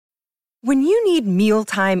When you need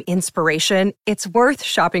mealtime inspiration, it's worth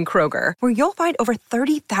shopping Kroger, where you'll find over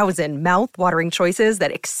 30,000 mouth-watering choices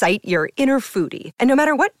that excite your inner foodie. And no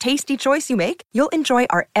matter what tasty choice you make, you'll enjoy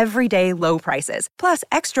our everyday low prices, plus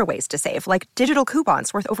extra ways to save, like digital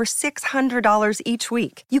coupons worth over $600 each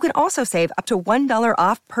week. You can also save up to $1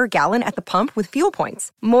 off per gallon at the pump with fuel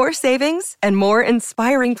points. More savings and more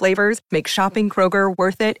inspiring flavors make shopping Kroger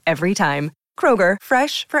worth it every time. Kroger,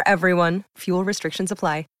 fresh for everyone. Fuel restrictions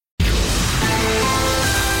apply.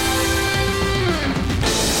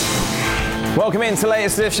 Welcome into the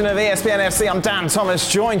latest edition of ESPN FC. I'm Dan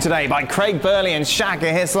Thomas, joined today by Craig Burley and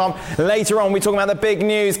Shaka Hislop. Later on, we talk about the big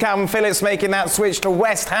news. Calvin Phillips making that switch to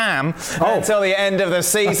West Ham until the end of the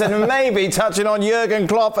season. And maybe touching on Jurgen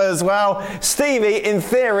Klopp as well. Stevie, in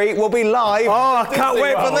theory, will be live. Oh, I can't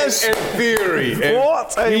wait for this. In theory.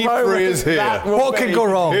 What a moment is here. What could go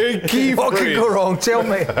wrong? What could go wrong? Tell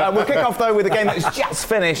me. We'll kick off, though, with a game that's just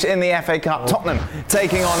finished in the FA Cup. Tottenham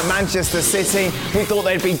taking on Manchester City. We thought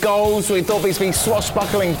there'd be goals. We thought there'd be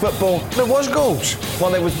swashbuckling football. There was goals.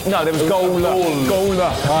 Well, there was goal. Okay.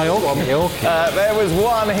 There was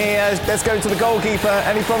one here. Let's go to the goalkeeper.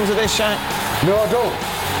 Any problems with this, Shaq? No, I don't.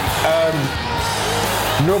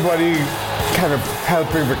 Nobody kind of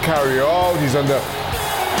helping Vicario out. He's under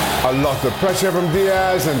a lot of pressure from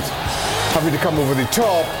Diaz and having to come over the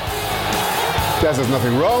top. Diaz has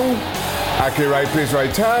nothing wrong. Ake, right place,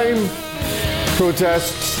 right time.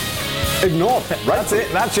 Protests. Ignored. Right. That's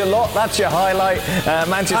it. That's your lot. That's your highlight.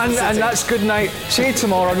 Manchester City. And that's good night. See you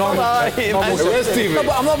tomorrow. Where's Stevie? No,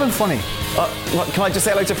 but I'm not being funny. Can I just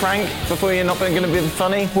say hello to Frank before you're not going to be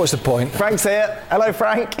funny? What's the point? Frank's here. Hello,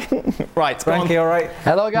 Frank. Right. Frankie, all right?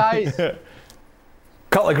 Hello, guys.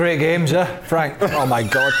 Couple of great games, Frank? Oh, my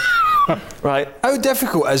God. Right. How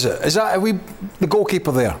difficult is it? Are we the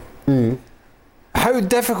goalkeeper there? How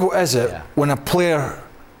difficult is it when a player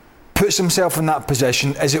puts himself in that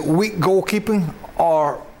position? Is it weak goalkeeping,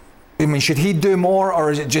 or should he do more, or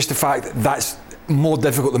is it just the fact that that's more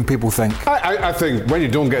difficult than people think? I think when you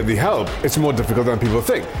don't get the help, it's more difficult than people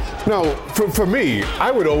think. Now, for me, I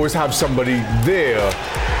would always have somebody there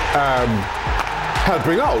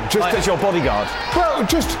helping out. Just as your bodyguard. Well,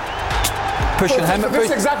 just pushing him. For this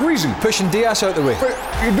exact reason. Pushing Diaz out the way. But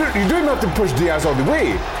you don't have to push Diaz out the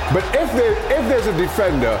way. But if there's a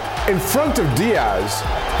defender in front of Diaz,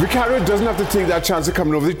 Vicario doesn't have to take that chance of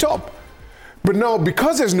coming over the top. But now,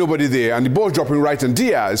 because there's nobody there and the ball's dropping right on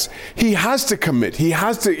Diaz, he has to commit. He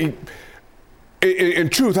has to. In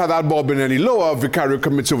truth, had that ball been any lower, Vicario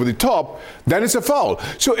commits over the top, then it's a foul.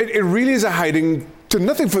 So it really is a hiding to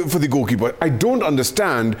nothing for the goalkeeper. I don't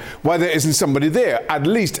understand why there isn't somebody there, at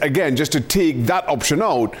least, again, just to take that option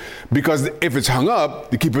out, because if it's hung up,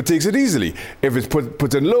 the keeper takes it easily. If it's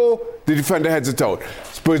put in low, the defender heads it out.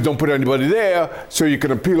 Spurs don't put anybody there, so you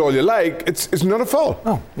can appeal all you like. It's not a foul.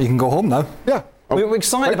 Oh, you can go home now. Yeah. We were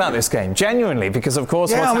excited about this game, genuinely, because, of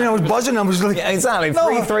course... Yeah, I was buzzing. I was like... Yeah, exactly.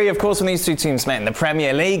 3-3, of course, when these two teams met in the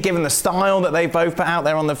Premier League. Given the style that they both put out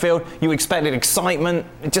there on the field, you expected excitement.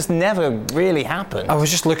 It just never really happened. I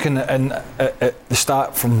was just looking at the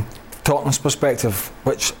stat from Tottenham's perspective,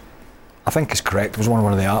 which I think is correct. It was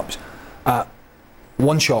one of the apps.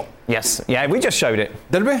 One shot. Yes. Yeah, we just showed it.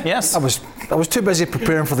 Did we? Yes. I was too busy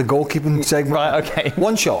preparing for the goalkeeping segment. Right, okay.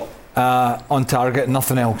 One shot. On target,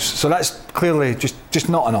 nothing else. So that's clearly just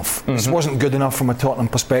not enough. This wasn't good enough from a Tottenham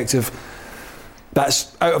perspective.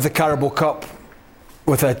 That's out of the Carabao Cup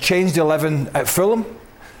with a changed 11 at Fulham.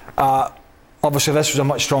 Obviously, this was a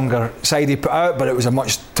much stronger side he put out, but it was a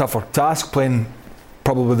much tougher task, playing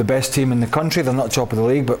probably the best team in the country. They're not top of the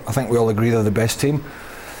league, but I think we all agree they're the best team.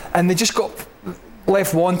 And they just got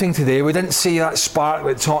left wanting today. We didn't see that spark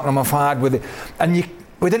that Tottenham have had with it. And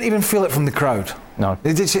we didn't even feel it from the crowd. No.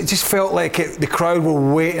 It just felt like the crowd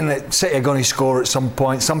were waiting that City are going to score at some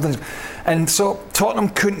point. And so Tottenham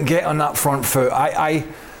couldn't get on that front foot. I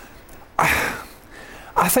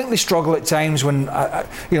think they struggle at times when, no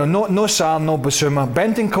Sarr, no Basuma.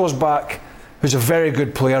 Bentancur's back, who's a very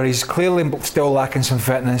good player. He's clearly still lacking some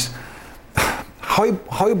fitness.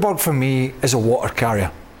 Højbjerg, for me, is a water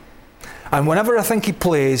carrier. And whenever I think he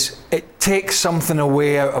plays, it takes something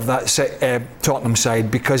away out of that Tottenham side,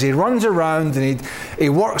 because he runs around and he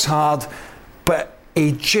works hard, but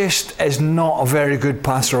he just is not a very good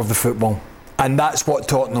passer of the football. And that's what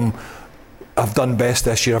Tottenham have done best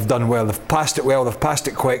this year, have done well. They've passed it well, they've passed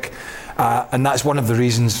it quick, and that's one of the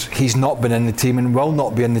reasons he's not been in the team and will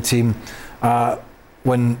not be in the team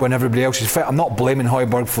when everybody else is fit. I'm not blaming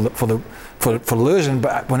Højbjerg for losing,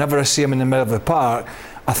 but whenever I see him in the middle of the park,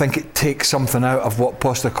 I think it takes something out of what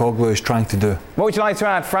Postecoglou is trying to do. What would you like to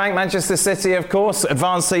add, Frank? Manchester City, of course,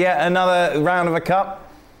 advanced to yet another round of a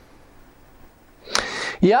cup.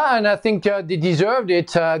 Yeah, and I think they deserved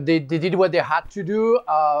it. They did what they had to do.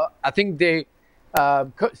 I think they,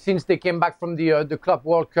 since they came back from the Club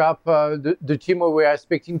World Cup, the team we were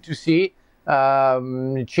expecting to see,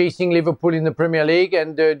 chasing Liverpool in the Premier League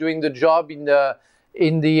and doing the job in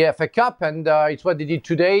the FA Cup, and it's what they did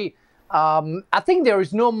today. I think there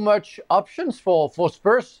is no much options for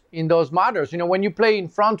Spurs in those matters. You know, when you play in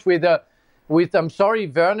front with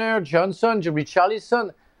Werner, Johnson,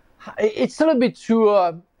 Richarlison, it's a little bit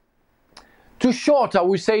too short, I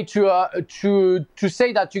would say, to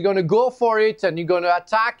say that you're going to go for it and you're going to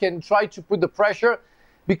attack and try to put the pressure,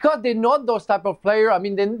 because they're not those type of player. I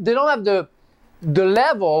mean, they don't have the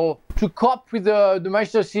level to cope with the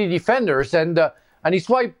Manchester City defenders, and it's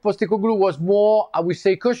why Postecoglou was more, I would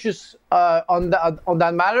say, cautious on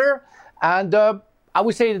that matter. And I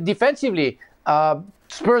would say defensively,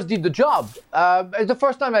 Spurs did the job. It's the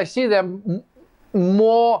first time I see them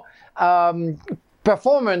more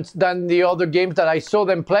performance than the other games that I saw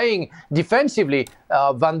them playing defensively.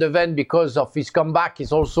 Van de Ven, because of his comeback,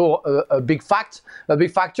 is also a big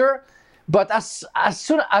factor. But as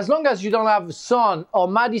long as you don't have Son or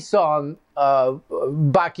Maddison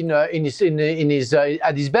back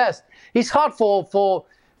at his best, it's hard for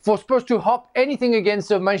Spurs to hope anything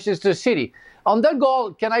against Manchester City. On that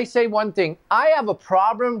goal, can I say one thing? I have a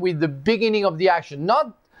problem with the beginning of the action,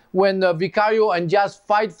 not when Vicario and Diaz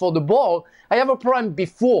fight for the ball. I have a problem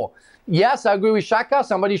before. Yes, I agree with Xhaka.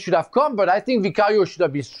 Somebody should have come, but I think Vicario should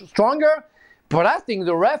have been stronger. But I think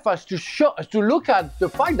the ref has to look at the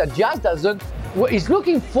fact that Diaz doesn't. He's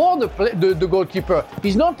looking for the goalkeeper.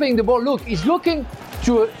 He's not playing the ball. Look, he's looking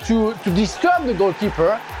to disturb the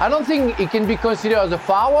goalkeeper. I don't think it can be considered as a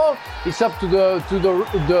foul. It's up to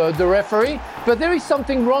the referee. But there is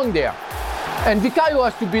something wrong there. And Vicario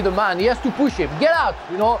has to be the man. He has to push him. Get out,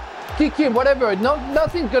 kick him, whatever.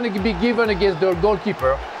 Nothing's going to be given against the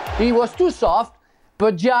goalkeeper. He was too soft,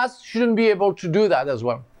 but Diaz shouldn't be able to do that as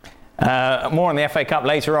well. More on the FA Cup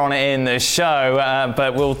later on in the show,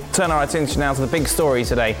 but we'll turn our attention now to the big story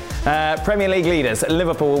today. Premier League leaders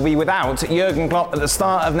Liverpool will be without Jurgen Klopp at the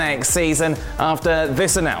start of next season after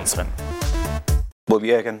this announcement. Well,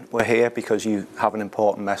 Jurgen, we're here because you have an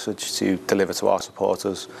important message to deliver to our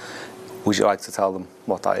supporters. Would you like to tell them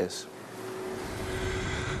what that is?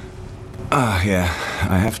 Yeah,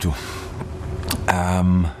 I have to.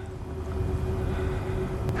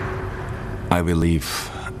 I will leave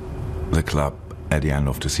the club at the end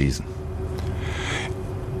of the season.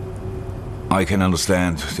 I can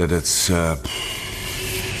understand that it's a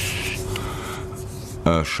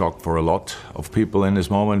shock for a lot of people in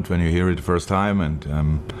this moment when you hear it the first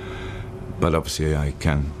time, but obviously I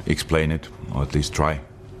can explain it, or at least try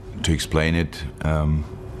to explain it,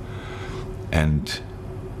 and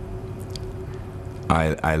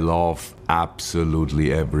I love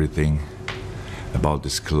absolutely everything about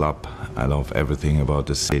this club. I love everything about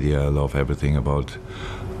the city. I love everything about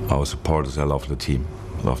our supporters. I love the team.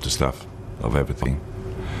 I love the staff. I love everything.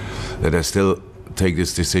 That I still take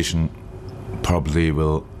this decision probably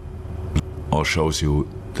will, or shows you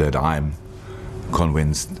that I'm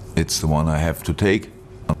convinced it's the one I have to take.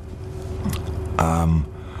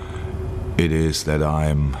 It is that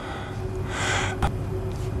I'm,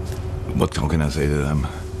 how can I say that I'm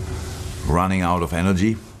running out of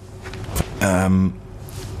energy. I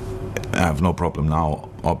have no problem now.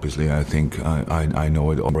 Obviously, I think I know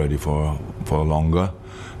it already for longer,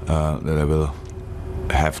 that I will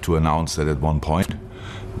have to announce that at one point.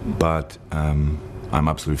 But I'm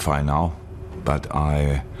absolutely fine now. But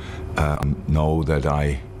I know that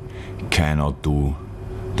I cannot do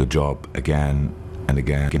the job again and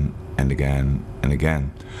again and again and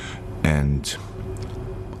again. And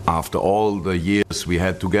after all the years we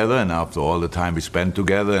had together, and after all the time we spent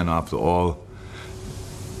together, and after all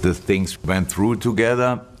the things we went through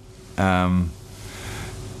together, the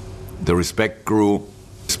respect grew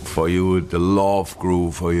for you, the love grew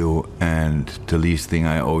for you, and the least thing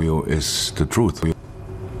I owe you is the truth.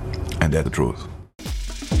 And that's the truth.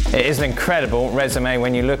 It is an incredible resume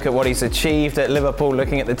when you look at what he's achieved at Liverpool,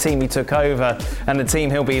 looking at the team he took over and the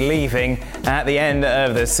team he'll be leaving at the end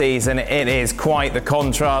of the season. It is quite the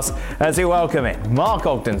contrast. As we welcome it, Mark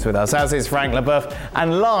Ogden's with us, as is Frank Leboeuf,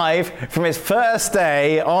 and live from his first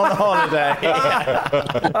day on holiday.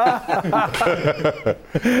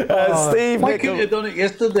 Steve Why Nicol, couldn't you have done it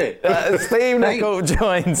yesterday? Steve Nicol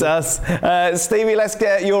joins us. Stevie, let's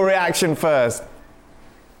get your reaction first.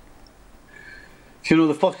 You know,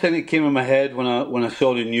 the first thing that came in my head when I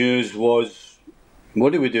saw the news was,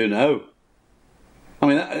 what do we do now? I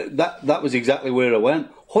mean, that was exactly where I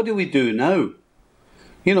went. What do we do now?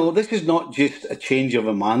 You know, this is not just a change of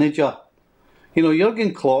a manager. You know,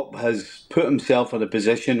 Jurgen Klopp has put himself in a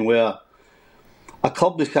position where a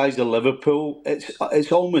club the size of Liverpool,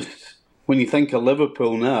 it's almost, when you think of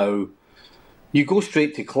Liverpool now, you go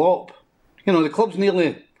straight to Klopp. You know, the club's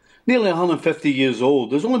nearly 150 years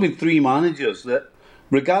old. There's only been 3 managers that,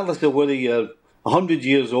 regardless of whether you're 100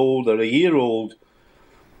 years old or a year old,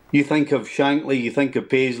 you think of Shankly, you think of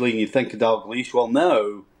Paisley, and you think of Dalglish. Well,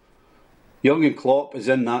 now, Jurgen Klopp is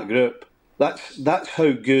in that group. That's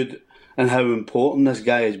how good and how important this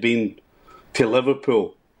guy has been to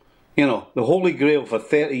Liverpool. You know, the holy grail for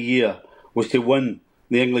 30 years was to win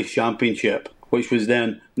the English Championship, which was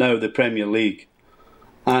now the Premier League.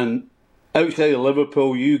 And outside of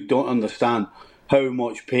Liverpool, you don't understand how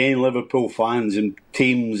much pain Liverpool fans and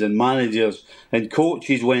teams and managers and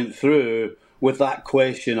coaches went through with that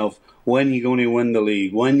question of when are you going to win the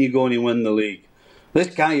league? When are you going to win the league?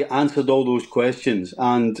 This guy answered all those questions,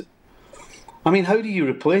 and I mean, how do you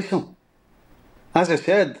replace him? As I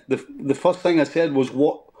said, the first thing I said was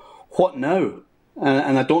what now?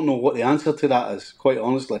 And I don't know what the answer to that is, quite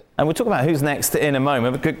honestly. And we'll talk about who's next in a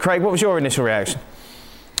moment. But Craig, what was your initial reaction?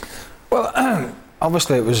 Well,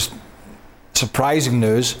 obviously it was surprising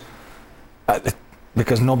news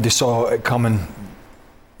because nobody saw it coming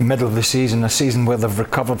middle of the season, a season where they've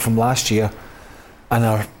recovered from last year and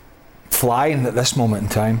are flying at this moment in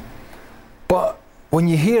time. But when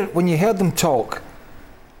you heard them talk,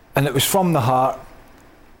 and it was from the heart,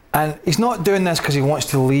 and he's not doing this because he wants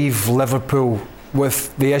to leave Liverpool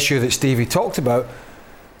with the issue that Stevie talked about.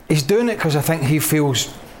 He's doing it because I think he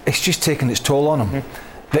feels it's just taking its toll on him.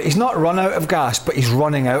 That he's not run out of gas, but he's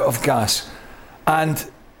running out of gas. And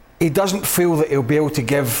he doesn't feel that he'll be able to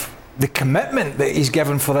give the commitment that he's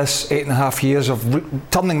given for this 8.5 years of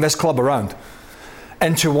turning this club around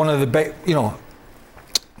into one of the big, you know,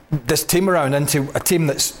 this team around into a team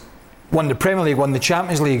that's won the Premier League, won the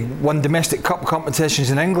Champions League, won domestic cup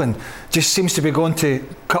competitions in England, just seems to be going to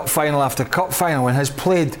cup final after cup final and has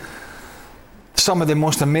played some of the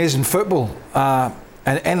most amazing football and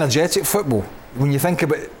energetic football. When you think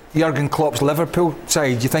about Jurgen Klopp's Liverpool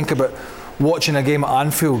side, you think about watching a game at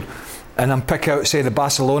Anfield and then pick out, say, the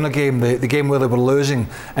Barcelona game, the game where they were losing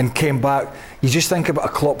and came back. You just think about a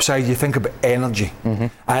Klopp side, you think about energy.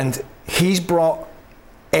 And he's brought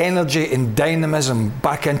energy and dynamism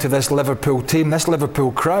back into this Liverpool team, this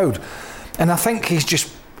Liverpool crowd. And I think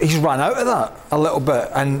he's run out of that a little bit.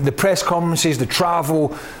 And the press conferences, the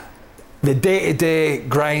travel, the day-to-day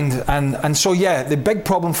grind, and so yeah, the big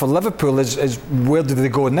problem for Liverpool is where do they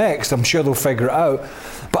go next? I'm sure they'll figure it out.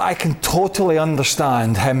 But I can totally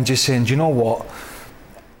understand him just saying, do you know what?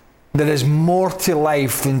 There is more to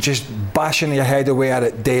life than just bashing your head away at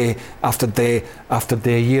it day after day after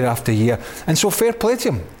day, year after year. And so fair play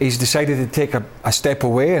to him. He's decided to take a step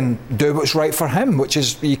away and do what's right for him, which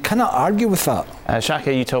is, you cannot argue with that.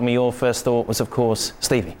 Shaka, you told me your first thought was, of course,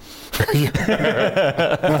 Stevie. I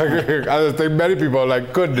think many people are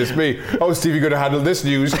like, goodness me, how's Stevie going to handle this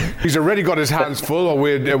news? He's already got his hands full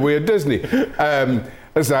away at Disney.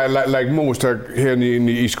 Like most here in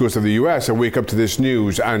the East Coast of the US, I wake up to this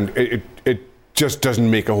news and it just doesn't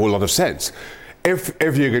make a whole lot of sense. If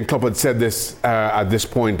Jurgen Klopp had said this at this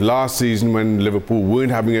point last season when Liverpool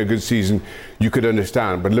weren't having a good season, you could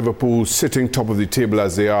understand. But Liverpool sitting top of the table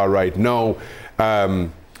as they are right now,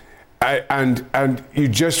 and you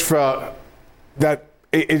just felt that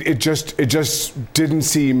it just didn't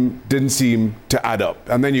seem to add up.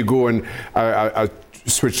 And then you go and I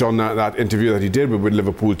switched on that interview that he did with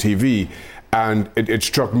Liverpool TV, and it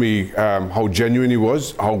struck me how genuine he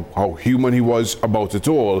was, how human he was about it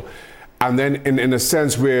all. And then in a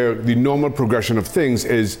sense where the normal progression of things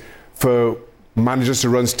is for managers to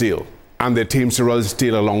run steel and their teams to run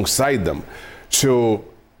steel alongside them. So,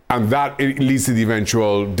 and that it leads to the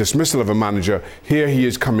eventual dismissal of a manager. Here he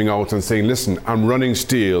is coming out and saying, listen, I'm running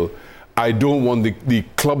steel. I don't want the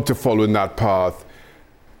club to follow in that path.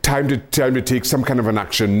 Time to take some kind of an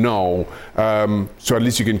action now, so at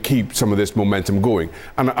least you can keep some of this momentum going.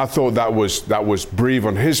 And I thought that was brave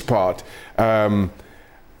on his part, and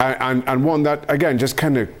one that, again, just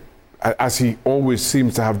kind of, as he always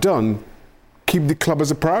seems to have done, keep the club as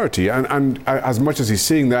a priority. And as much as he's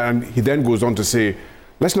saying that, and he then goes on to say,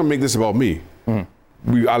 let's not make this about me.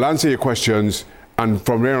 I'll answer your questions, and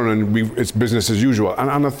from there on, it's business as usual.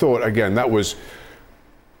 And I thought, again, that was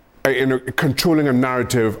controlling a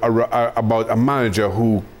narrative about a manager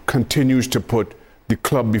who continues to put the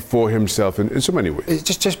club before himself in so many ways.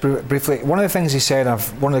 Just briefly, one of the things he said,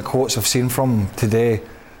 one of the quotes I've seen from him today,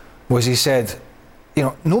 was he said, you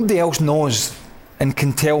know, nobody else knows and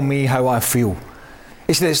can tell me how I feel.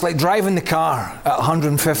 He said it's like driving the car at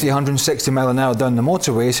 150, 160 mile an hour down the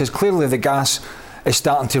motorway. He says clearly the gas is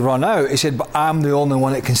starting to run out. He said, but I'm the only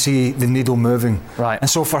one that can see the needle moving. Right. And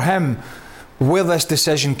so for him, where this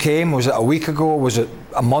decision came, was it a week ago? Was it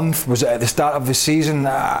a month? Was it at the start of the season?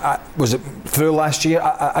 Was it through last year?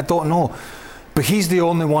 I don't know. But he's the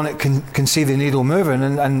only one that can see the needle moving.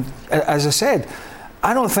 And as I said,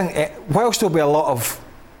 I don't think, whilst there'll be a lot of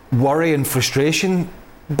worry and frustration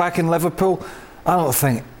back in Liverpool, I don't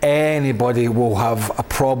think anybody will have a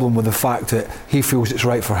problem with the fact that he feels it's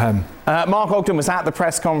right for him. Mark Ogden was at the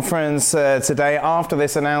press conference today after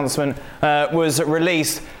this announcement was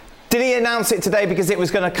released. Did he announce it today because it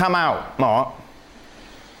was going to come out, Mark?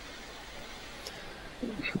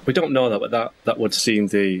 We don't know that, but that would seem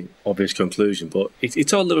the obvious conclusion. But he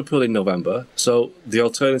told Liverpool in November. So the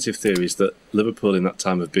alternative theory is that Liverpool in that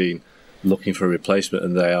time have been looking for a replacement,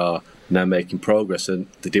 and they are now making progress, and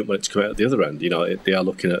they didn't want it to come out at the other end. They are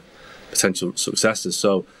looking at potential successors.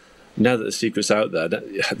 So now that the secret's out there,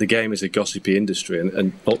 the game is a gossipy industry,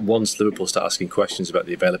 and once Liverpool start asking questions about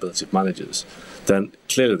the availability of managers, then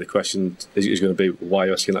clearly the question is going to be, why are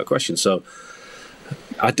you asking that question? So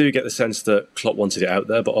I do get the sense that Klopp wanted it out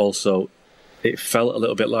there, but also it felt a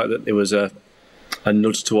little bit like that it was a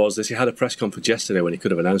nudge towards this. He had a press conference yesterday when he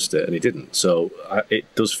could have announced it, and he didn't. So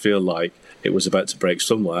it does feel like it was about to break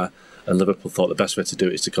somewhere, and Liverpool thought the best way to do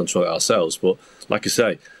it is to control it ourselves. But like I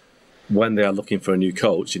say, when they are looking for a new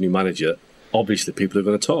coach, a new manager, obviously people are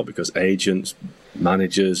going to talk, because agents,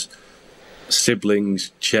 managers,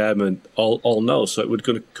 siblings, chairmen all know. So it was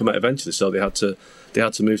going to come out eventually. So they had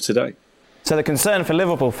to move today. So the concern for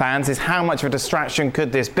Liverpool fans is how much of a distraction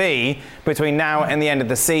could this be between now and the end of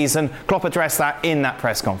the season? Klopp addressed that in that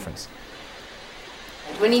press conference.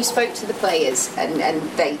 When you spoke to the players and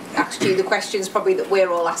they asked you the questions probably that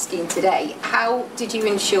we're all asking today, how did you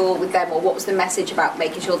ensure with them, or what was the message about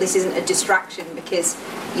making sure this isn't a distraction because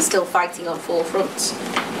you're still fighting on four fronts?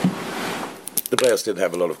 The players didn't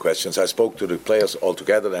have a lot of questions. I spoke to the players all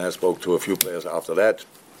together, then I spoke to a few players after that.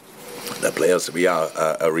 The players, we have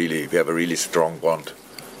a really strong bond,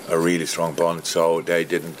 so they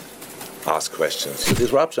didn't ask questions. The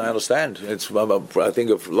disruption, I understand. It's I think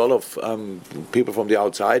a lot of people from the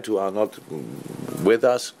outside who are not with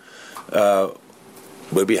us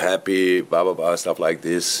will be happy, blah blah blah, stuff like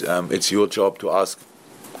this. It's your job to ask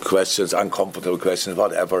questions, uncomfortable questions,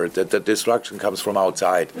 whatever. The distraction comes from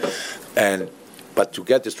outside, but to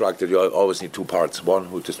get distracted, you always need two parts: one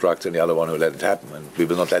who distracts and the other one who let it happen. And we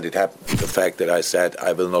will not let it happen. The fact that I said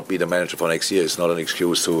I will not be the manager for next year is not an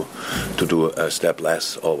excuse to do a step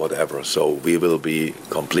less or whatever. So we will be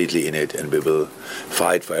completely in it, and we will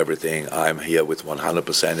fight for everything. I'm here with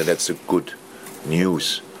 100%, and that's the good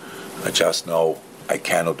news. I just know I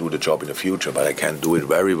cannot do the job in the future, but I can do it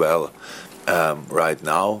very well right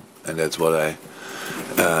now, and that's what I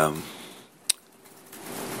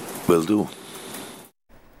will do.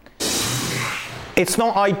 It's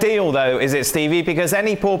not ideal, though, is it, Stevie? Because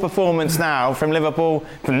any poor performance now from Liverpool,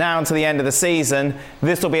 from now until the end of the season,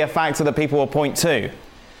 this will be a factor that people will point to.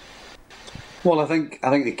 Well, I think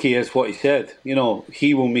the key is what he said.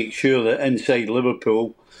 He will make sure that inside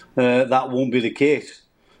Liverpool that won't be the case.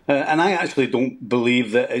 And I actually don't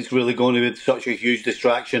believe that it's really going to be such a huge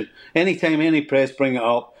distraction. Anytime any press bring it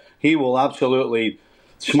up, he will absolutely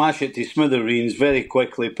smash it to smithereens very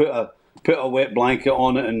quickly, put a wet blanket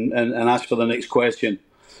on it and ask for the next question.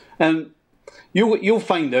 And you'll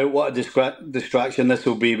find out what a distraction this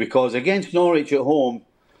will be, because against Norwich at home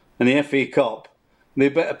in the FA Cup, they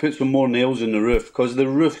better put some more nails in the roof, because the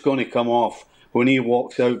roof's going to come off when he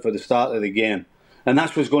walks out for the start of the game. And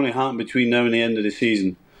that's what's going to happen between now and the end of the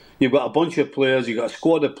season. You've got a bunch of players, you've got a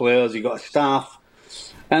squad of players, you've got a staff,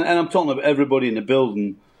 and I'm talking about everybody in the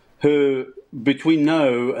building who, between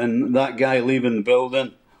now and that guy leaving the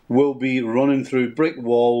building, will be running through brick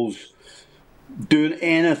walls, doing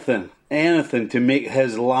anything to make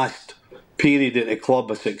his last period at the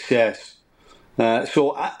club a success.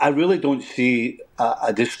 So I really don't see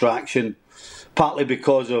a distraction, partly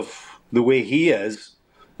because of the way he is,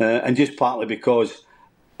 and just partly because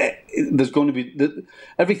there's going to be,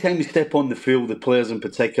 every time you step on the field, the players in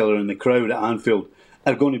particular and the crowd at Anfield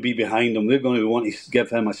are going to be behind him. They're going to want to give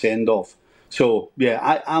him a send-off. So,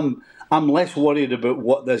 yeah, I'm less worried about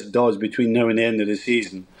what this does between now and the end of the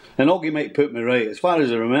season. And Augie might put me right. As far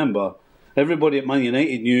as I remember, everybody at Man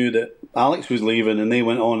United knew that Alex was leaving, and they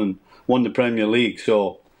went on and won the Premier League.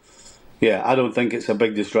 So, yeah, I don't think it's a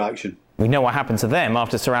big distraction. We know what happened to them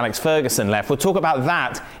after Sir Alex Ferguson left. We'll talk about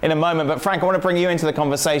that in a moment. But Frank, I want to bring you into the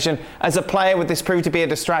conversation. As a player, would this prove to be a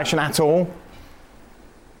distraction at all?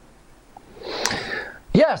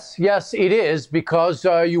 Yes, it is, because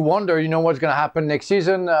you wonder, what's going to happen next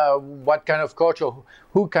season, what kind of coach or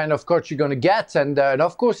who kind of coach you're going to get, and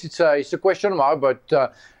of course it's a question mark. But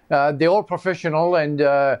they're all professional, and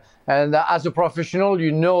as a professional,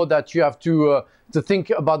 you know that you have to think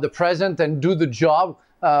about the present and do the job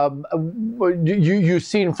you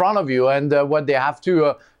see in front of you, and what they have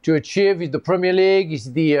to achieve is the Premier League,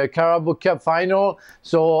 is the Carabao Cup final,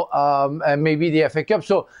 so and maybe the FA Cup.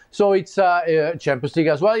 So it's Champions League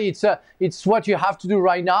as well. It's what you have to do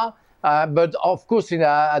right now. But of course,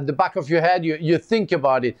 at the back of your head, you think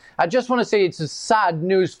about it. I just want to say it's a sad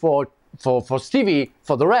news for Stevie,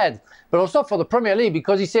 for the Red, but also for the Premier League,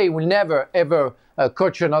 because he said he will never ever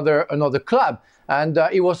coach another club. And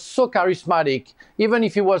he was so charismatic. Even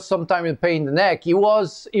if he was sometimes in pain in the neck, he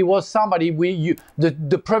was somebody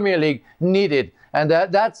the Premier League needed, and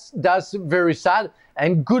that's very sad.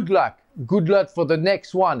 And good luck for the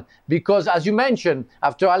next one, because as you mentioned,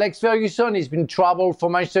 after Alex Ferguson, he's been trouble for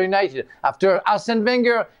Manchester United. After Arsene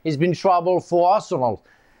Wenger, he's been trouble for Arsenal.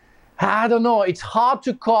 I don't know. It's hard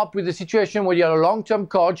to cope with the situation where you're a long-term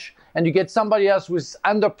coach and you get somebody else who's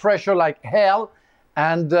under pressure like hell,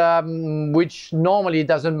 and which normally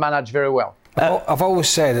doesn't manage very well. I've always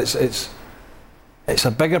said it's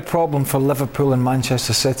a bigger problem for Liverpool and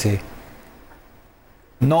Manchester City,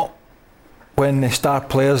 not when the star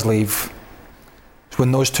players leave. It's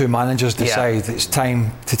when those two managers decide it's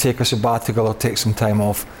time to take a sabbatical or take some time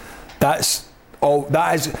off. That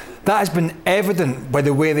has been evident by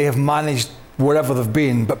the way they have managed wherever they've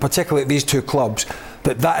been, but particularly at these two clubs,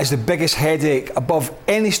 that is the biggest headache above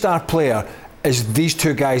any star player, is these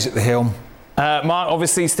two guys at the helm. Mark,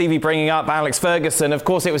 obviously Stevie bringing up Alex Ferguson. Of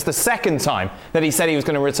course, it was the second time that he said he was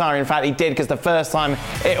going to retire. In fact, he did, because the first time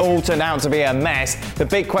it all turned out to be a mess. The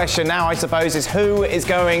big question now, I suppose, is who is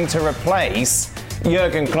going to replace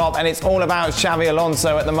Jurgen Klopp, and it's all about Xabi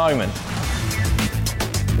Alonso at the moment.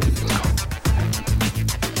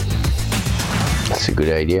 That's a good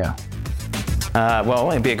idea.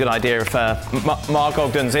 Well, it'd be a good idea if Mark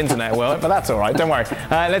Ogden's internet worked, but that's all right. Don't worry.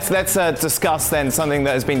 Let's discuss then something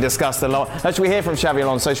that has been discussed a lot. Should we hear from Xabi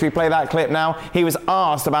Alonso? Should we play that clip now? He was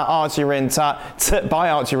asked about by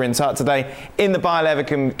Archie Rintart today in the Bayer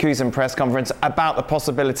Leverkusen press conference about the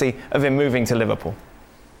possibility of him moving to Liverpool.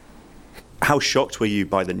 How shocked were you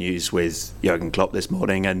by the news with Jurgen Klopp this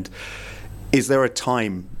morning? And is there a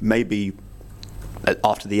time, maybe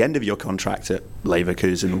after the end of your contract at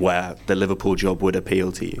Leverkusen, where the Liverpool job would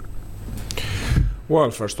appeal to you?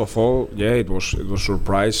 Well, first of all, it was a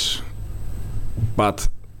surprise, but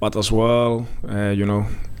as well,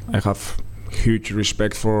 I have huge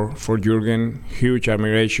respect for Jurgen, huge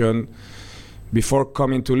admiration. Before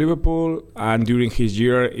coming to Liverpool and during his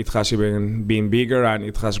year, it has even been bigger and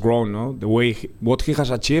it has grown. No? The way what he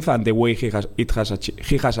has achieved and the way he has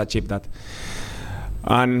achieved that.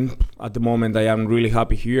 And at the moment, I am really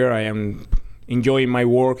happy here. I am enjoying my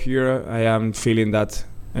work here. I am feeling that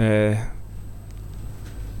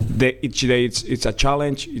each day it's a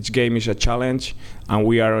challenge. Each game is a challenge, and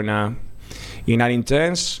we are in an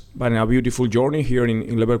intense but in a beautiful journey here in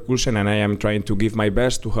Leverkusen. And I am trying to give my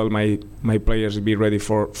best to help my players be ready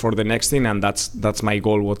for the next thing. And that's my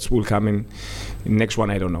goal. What will come in next one,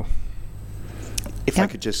 I don't know. If I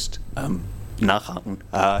could just nachhaken.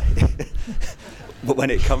 But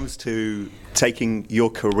when it comes to taking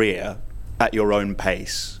your career at your own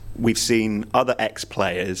pace, we've seen other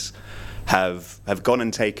ex-players have gone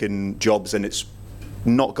and taken jobs, and it's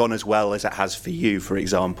not gone as well as it has for you, for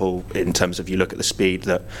example, in terms of you look at the speed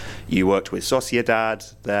that you worked with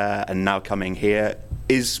Sociedad there and now coming here.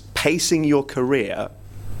 Is pacing your career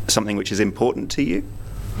something which is important to you?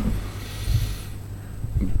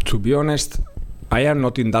 To be honest, I am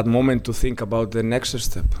not in that moment to think about the next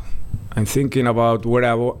step. I'm thinking about where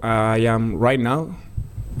I am right now,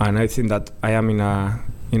 and I think that I am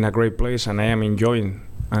in a great place, and I am enjoying,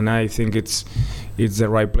 and I think it's the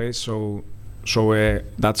right place. So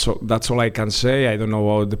that's all I can say. I don't know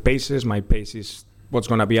about the paces. My pace is what's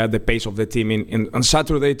going to be at the pace of the team on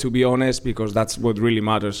Saturday, to be honest, because that's what really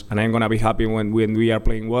matters. And I'm going to be happy when we are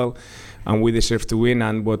playing well, and we deserve to win.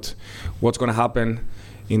 And what's going to happen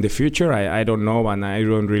in the future, I don't know, and I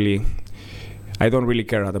don't really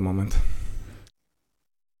care at the moment.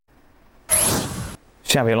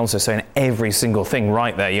 Xabi Alonso saying every single thing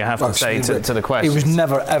right there, you have to say to the question. He was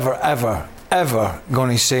never, ever, ever, ever going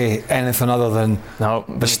to say anything other than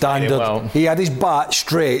the standard. Well. He had his bat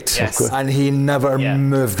straight, and he never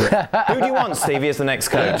moved it. Who do you want, Stevie, as the next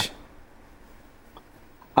coach?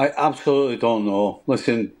 I absolutely don't know.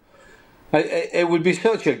 Listen, it would be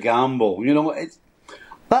such a gamble.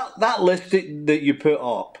 That list that you put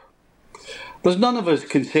up, There's none of us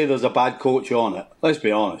can say there's a bad coach on it. Let's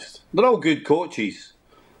be honest. They're all good coaches.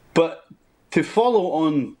 But to follow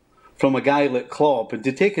on from a guy like Klopp and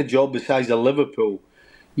to take a job the size of Liverpool,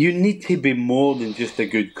 you need to be more than just a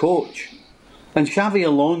good coach. And Xavi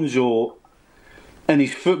Alonso, in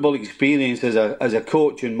his football experience as a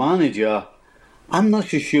coach and manager, I'm not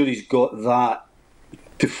so sure he's got that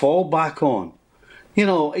to fall back on. You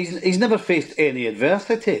know, he's never faced any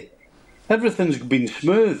adversity. Everything's been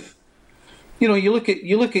smooth. You know, you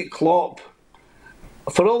look at Klopp.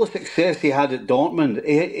 For all the success he had at Dortmund,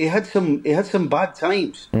 he had some bad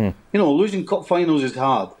times. You know, losing cup finals is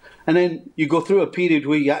hard, and then you go through a period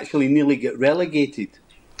where you actually nearly get relegated.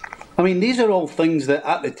 I mean, these are all things that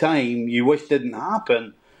at the time you wish didn't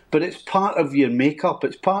happen, but it's part of your makeup.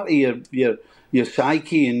 It's part of your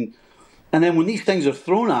psyche, and then when these things are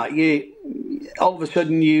thrown at you, all of a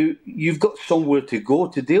sudden you've got somewhere to go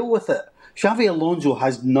to deal with it. Xavi Alonso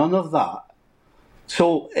has none of that.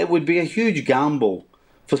 So it would be a huge gamble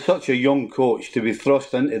for such a young coach to be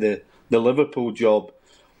thrust into the Liverpool job.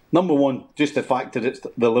 Number one, just the fact that it's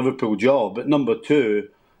the Liverpool job, but number two,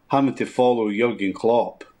 having to follow Jurgen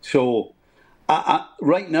Klopp. So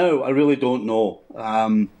right now, I really don't know.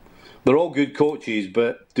 They're all good coaches,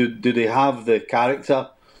 but do they have the character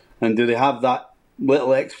and do they have that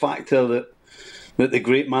little X factor that the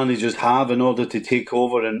great managers have in order to take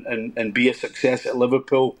over and be a success at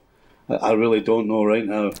Liverpool? I really don't know right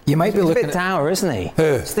now. You might be looking a bit dour, isn't he?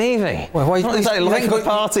 Stevie. Well, why? Not exactly like a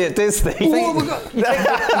party at Disney.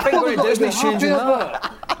 I think we're at Disney changing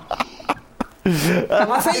that.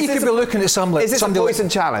 I think you could be looking at somebody. Is this a poison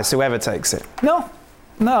chalice? Whoever takes it. No.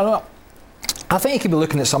 I think you could be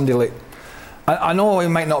looking at somebody like. I know he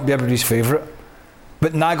might not be everybody's favourite,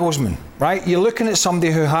 but Nagelsmann, right? You're looking at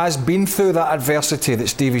somebody who has been through that adversity that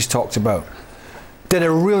Stevie's talked about. Did a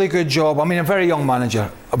really good job. I mean, a very young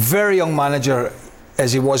manager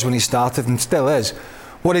as he was when he started and still is.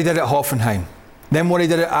 What he did at Hoffenheim, then what he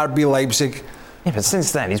did at RB Leipzig. Yeah, but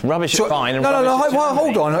since then he's rubbish at Bayern and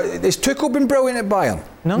hold on. Has Tuchel been brilliant at Bayern?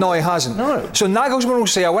 No, he hasn't. No. So Nagelsmann will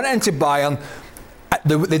say, I went into Bayern,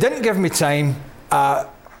 they didn't give me time,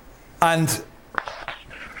 and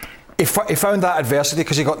he found that adversity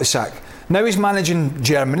because he got the sack. Now he's managing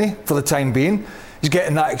Germany for the time being. He's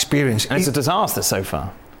getting that experience. And it's a disaster so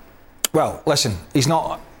far. Well, listen, he's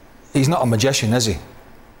not a magician, is he?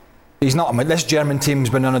 He's not. This German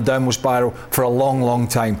team's been on a downward spiral for a long, long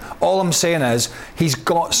time. All I'm saying is he's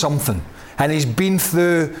got something. And he's been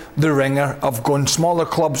through the ringer of going smaller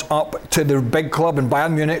clubs up to the big club in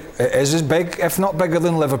Bayern Munich. It is as big, if not bigger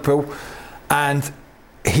than Liverpool. And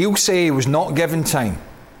he'll say he was not given time,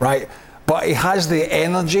 right? But he has the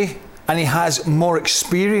energy and he has more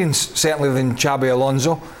experience, certainly, than Xabi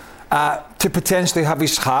Alonso, to potentially have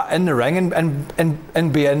his hat in the ring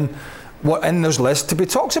and be in those lists to be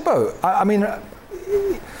talked about. I mean,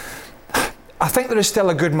 I think there is still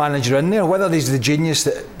a good manager in there. Whether he's the genius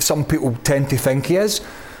that some people tend to think he is,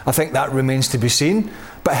 I think that remains to be seen.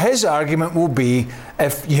 But his argument will be,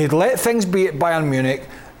 if you had let things be at Bayern Munich,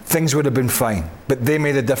 things would have been fine, but they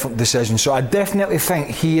made a different decision. So I definitely think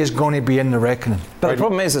he is going to be in the reckoning. But the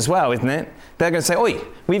problem is as well, isn't it? They're going to say, oi,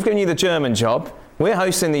 we've given you the German job, we're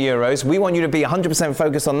hosting the Euros, we want you to be 100%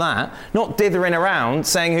 focused on that, not dithering around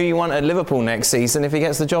saying who you want at Liverpool next season if he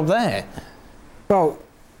gets the job there. Well,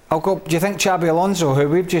 do you think Xabi Alonso, who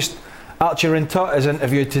we've just, Archie Rintot has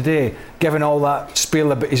interviewed today, given all that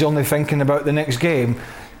spiel about he's only thinking about the next game,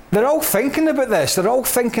 they're all thinking about this. They're all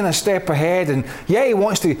thinking a step ahead. And yeah, he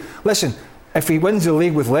wants to. Listen, if he wins the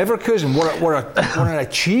league with Leverkusen, what an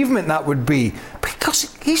achievement that would be.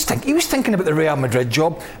 Because he was thinking about the Real Madrid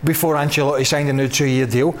job before Ancelotti signed a new 2-year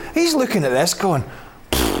deal. He's looking at this going,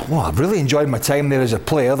 well, I've really enjoyed my time there as a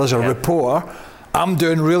player. There's a reporter. I'm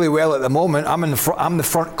doing really well at the moment. I'm the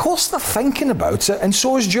front. Of course they're thinking about it. And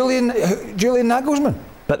so is Julian Nagelsmann.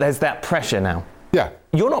 But there's that pressure now. Yeah.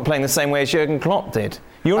 You're not playing the same way as Jurgen Klopp did.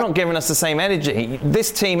 You're not giving us the same energy.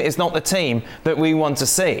 This team is not the team that we want to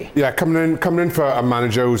see. Yeah, coming in for a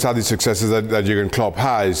manager who's had the successes that Jurgen Klopp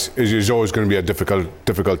has is always going to be a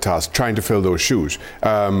difficult task, trying to fill those shoes.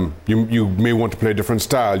 You may want to play a different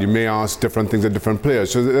style. You may ask different things of different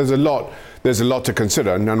players. So there's a lot to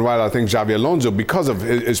consider. And while I think Xabi Alonso, because of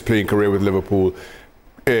his playing career with Liverpool,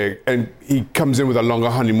 and he comes in with a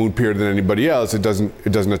longer honeymoon period than anybody else, it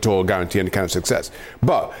doesn't at all guarantee any kind of success.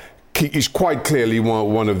 But he's quite clearly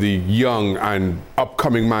one of the young and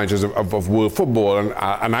upcoming managers of world football,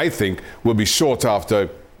 and I think will be sought after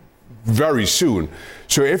very soon.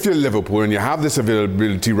 So if you're Liverpool and you have this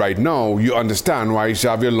availability right now, you understand why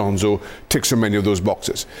Xabi Alonso ticks so many of those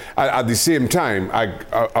boxes. At the same time,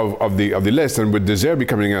 of the list, and with De Zerbi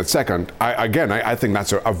coming in at second, I think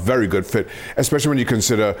that's a very good fit, especially when you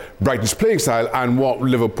consider Brighton's playing style and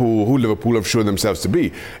who Liverpool have shown themselves to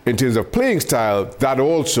be. In terms of playing style, that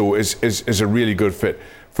also is a really good fit.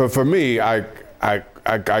 For me, I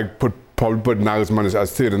probably put Nagelsmann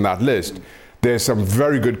as third in that list. There's some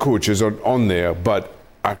very good coaches on there, but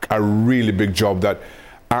a really big job that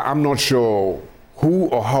I'm not sure who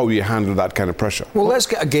or how you handle that kind of pressure. Well, let's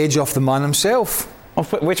get a gauge off the man himself.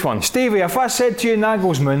 Which one? Stevie, if I said to you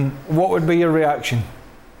Nagelsmann, what would be your reaction?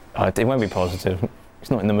 It won't be positive.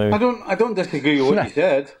 He's not in the mood. I don't disagree with what you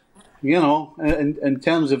said. You know, in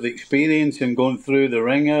terms of the experience and going through the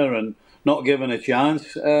ringer and not given a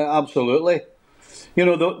chance, absolutely. You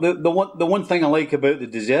know, the one thing I like about the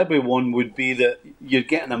De Zerbi one would be that you're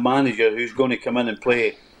getting a manager who's going to come in and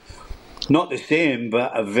play not the same,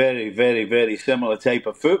 but a very, very, very similar type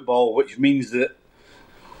of football, which means that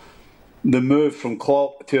the move from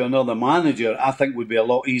Klopp to another manager, I think, would be a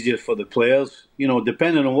lot easier for the players. You know,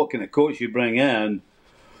 depending on what kind of coach you bring in,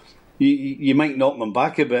 you might knock them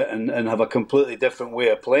back a bit and have a completely different way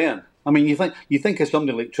of playing. I mean, you think of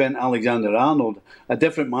somebody like Trent Alexander-Arnold, a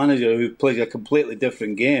different manager who plays a completely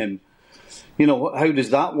different game. You know, how does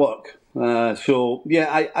that work? So,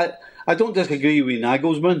 yeah, I don't disagree with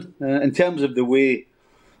Nagelsmann. In terms of the way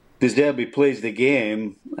De Zerbi plays the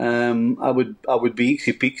game, I would be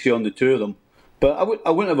ixy-pixy on the two of them. But I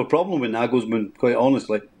wouldn't have a problem with Nagelsmann, quite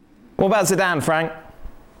honestly. What about Zidane, Frank?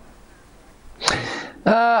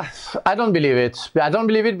 I don't believe it. I don't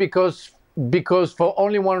believe it because for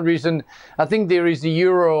only one reason. I think there is the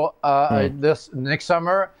Euro this next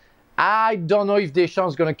summer. I don't know if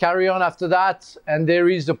Deschamps is going to carry on after that, and there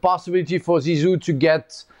is a possibility for Zizou to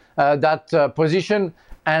get that position,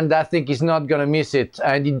 and I think he's not going to miss it,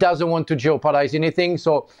 and he doesn't want to jeopardize anything,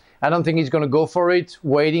 so I don't think he's going to go for it,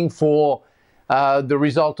 waiting for the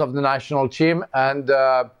result of the national team, and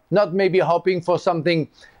not maybe hoping for something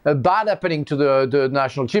bad happening to the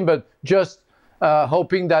national team, but just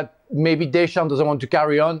hoping that maybe Deschamps doesn't want to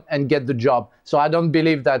carry on and get the job. So I don't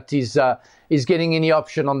believe that he's getting any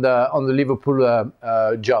option on the Liverpool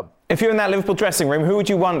job. If you're in that Liverpool dressing room, who would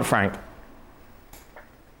you want, Frank?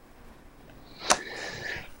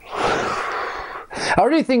 I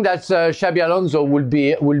really think that Xabi Alonso will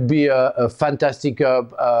be a fantastic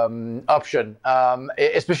option,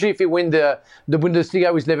 especially if he wins the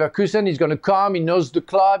Bundesliga with Leverkusen. He's going to come. He knows the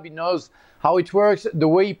club. He knows how it works. The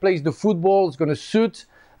way he plays the football is going to suit.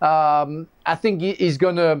 I think he's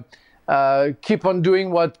going to keep on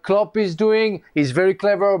doing what Klopp is doing. He's very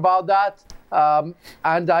clever about that,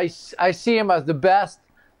 and I see him as the best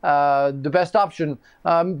option.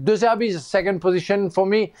 De Zerbi is a second position for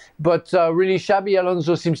me, but really Xabi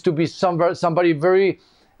Alonso seems to be somebody very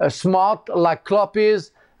smart, like Klopp is,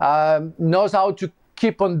 knows how to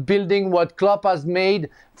keep on building what Klopp has made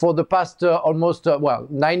for the past almost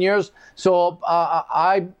 9 years. So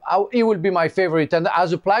he will be my favorite. And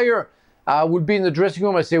as a player, I would be in the dressing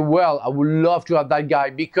room and say, well, I would love to have that guy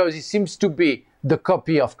because he seems to be the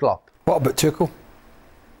copy of Klopp. What about Tuchel?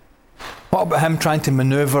 What about him trying to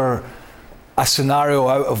manoeuvre a scenario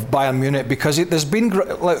out of Bayern Munich? Because there's been,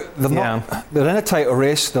 like, they're in a title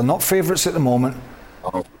race. They're not favourites at the moment.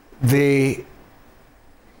 He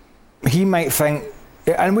might think,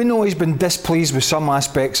 and we know he's been displeased with some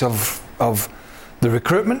aspects of the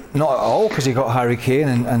recruitment. Not at all, because he got Harry Kane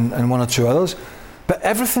and one or two others. But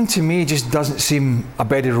everything to me just doesn't seem a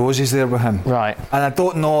bed of roses there with him. Right. And I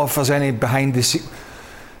don't know if there's any behind the scenes.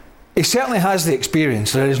 He certainly has the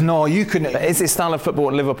experience. There is no, you couldn't. But is this style of football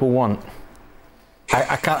what Liverpool want?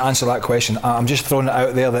 I can't answer that question. I'm just throwing it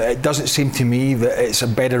out there that it doesn't seem to me that it's a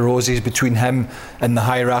bed of roses between him and the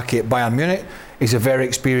hierarchy at Bayern Munich. He's a very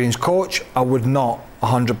experienced coach. I would not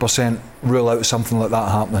 100% rule out something like that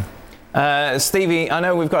happening. Stevie, I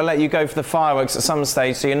know we've got to let you go for the fireworks at some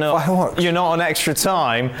stage, so you're not on extra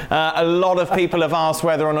time. A lot of people have asked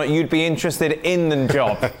whether or not you'd be interested in the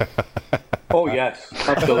job. Oh yes,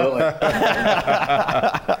 absolutely. I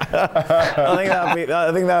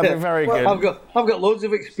think that'd be very good. I've got loads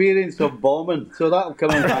of experience of bombing, so that'll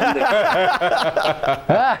come in handy.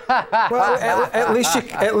 Well,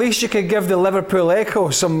 at least you could give the Liverpool Echo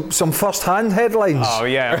some first-hand headlines. Oh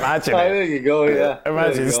yeah, imagine it. There you go. Yeah,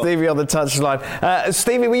 imagine Stevie on the touchline.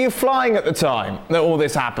 Stevie, were you flying at the time that all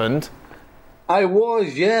this happened? I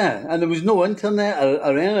was, yeah, and there was no internet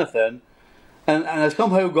or anything. And I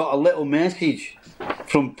somehow got a little message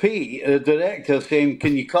from Pete, the director, saying,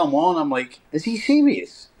 "Can you come on?" I'm like, "Is he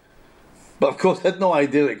serious?" But of course, I had no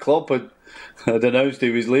idea that Klopp had announced he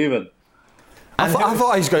was leaving. I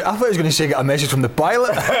thought he was going to say get a message from the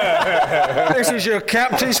pilot. This is your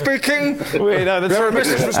captain speaking. We know that's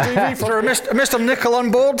Mr. Nicol on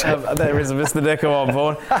board. There is a Mr. Nicol on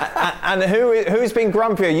board. And who's been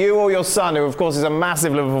grumpier, you or your son, who of course is a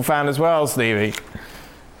massive Liverpool fan as well, Stevie?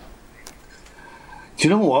 Do you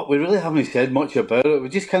know what? We really haven't said much about it. We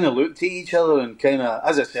just kind of looked at each other and kind of,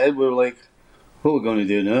 as I said, we were like, what are we going to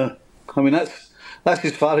do now? I mean, that's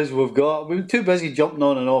as far as we've got. We've been too busy jumping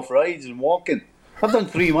on and off rides and walking. I've done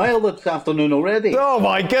 3 miles this afternoon already. Oh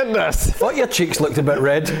my goodness! Thought your cheeks looked a bit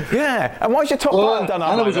red. Yeah, and why's your top button done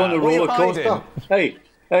up? And I was on a roller coaster. Hiding?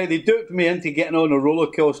 Hey, they duped me into getting on a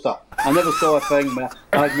roller coaster. I never saw a thing.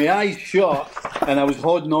 I had my eyes shut and I was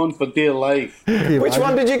holding on for dear life. Which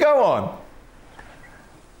one did you go on?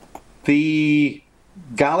 The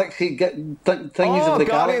Galaxy thingies of the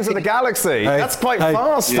Guardians of the Galaxy. That's quite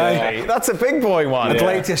fast, Stevie. That's a big boy one. I'd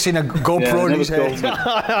like to have seen a GoPro in his head.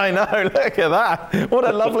 I know, look at that. What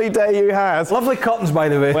a lovely day you had. Lovely curtains, by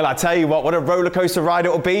the way. Well, I tell you what a roller coaster ride it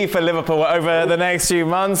will be for Liverpool over the next few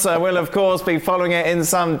months. We'll, of course, be following it in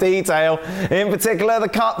some detail. In particular, the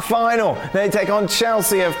Cup final. They take on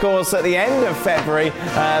Chelsea, of course, at the end of February.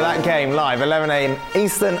 That game live, 11 a.m.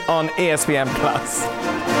 Eastern on ESPN+.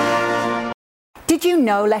 Did you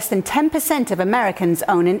know less than 10% of Americans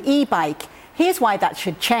own an e-bike? Here's why that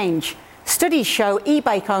should change. Studies show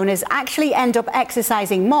e-bike owners actually end up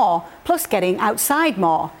exercising more, plus getting outside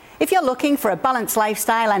more. If you're looking for a balanced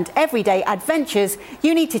lifestyle and everyday adventures,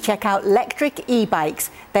 you need to check out Lectric e-bikes.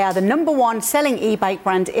 They are the #1 selling e-bike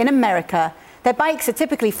brand in America. Their bikes are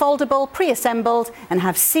typically foldable, pre-assembled, and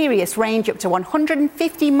have serious range up to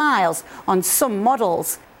 150 miles on some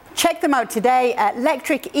models. Check them out today at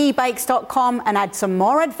lectricebikes.com and add some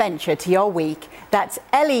more adventure to your week. That's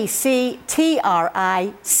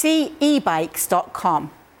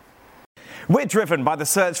lectricebikes.com. We're driven by the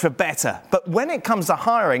search for better, but when it comes to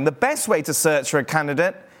hiring, the best way to search for a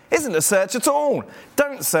candidate isn't to search at all.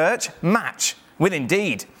 Don't search, match with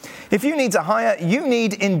Indeed. If you need to hire, you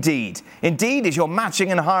need Indeed. Indeed is your matching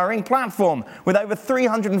and hiring platform with over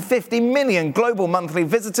 350 million global monthly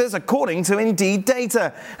visitors according to Indeed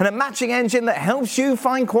data, and a matching engine that helps you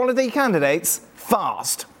find quality candidates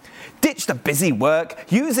fast. Ditch the busy work.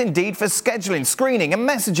 Use Indeed for scheduling, screening and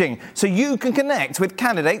messaging so you can connect with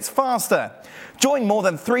candidates faster. Join more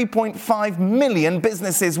than 3.5 million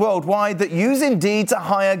businesses worldwide that use Indeed to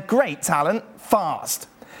hire great talent fast.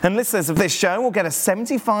 And listeners of this show will get a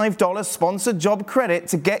 $75 sponsored job credit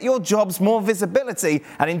to get your jobs more visibility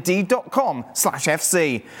at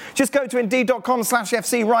Indeed.com/FC. Just go to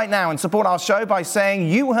Indeed.com/FC right now and support our show by saying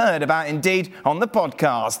you heard about Indeed on the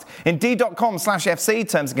podcast. Indeed.com/FC,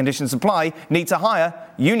 terms and conditions apply. Need to hire?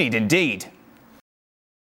 You need Indeed.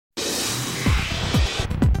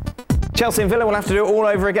 Chelsea and Villa will have to do it all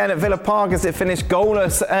over again at Villa Park as it finished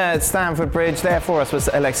goalless at Stamford Bridge. There for us was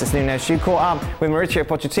Alexis Nunes. You caught up with Mauricio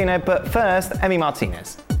Pochettino, but first, Emi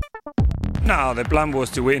Martinez. No, the plan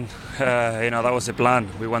was to win. That was the plan.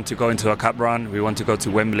 We want to go into a cup run. We want to go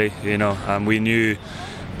to Wembley. And we knew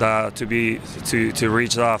that to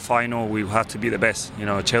reach that final, we had to be the best.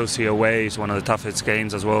 Chelsea away is one of the toughest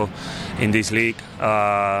games as well in this league.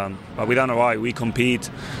 But we don't know why. We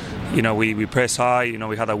compete. We press high.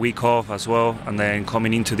 We had a week off as well, and then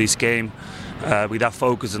coming into this game with that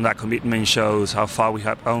focus and that commitment shows how far we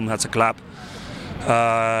have come as a club.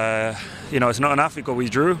 It's not enough because we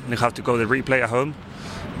drew. We have to go the replay at home,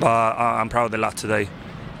 but I'm proud of the lad today.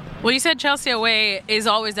 Well, you said Chelsea away is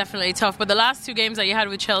always definitely tough, but the last 2 games that you had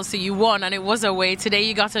with Chelsea, you won, and it was away. Today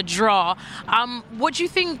you got a draw. What do you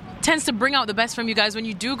think tends to bring out the best from you guys when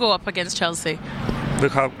you do go up against Chelsea?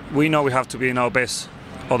 We know we have to be in our best.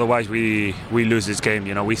 Otherwise, we lose this game.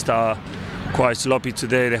 We start quite sloppy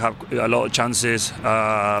today. They have a lot of chances,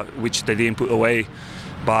 which they didn't put away.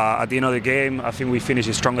 But at the end of the game, I think we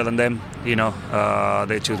finished stronger than them.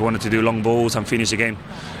 They just wanted to do long balls and finish the game.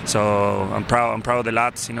 So I'm proud of the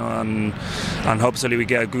lads. And hopefully we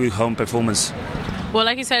get a good home performance. Well,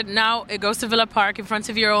 like you said, now it goes to Villa Park in front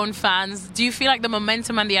of your own fans. Do you feel like the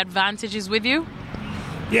momentum and the advantage is with you?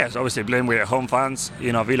 Yes, obviously playing with home fans.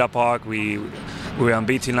 Villa Park, we were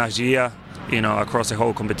unbeaten last year, across the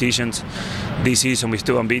whole competitions. This season we're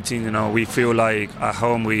still unbeaten. We feel like at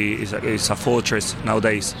home it's a fortress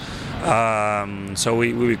nowadays. So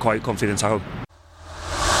we're quite confident at home.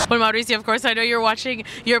 Well, Mauricio, of course, I know you're watching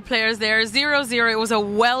your players there. 0-0, it was a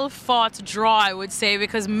well-fought draw, I would say,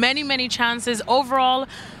 because many chances. Overall,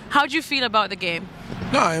 how do you feel about the game?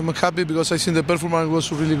 No, I'm happy because I think the performance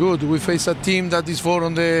was really good. We faced a team that is 4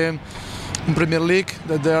 on the in Premier League,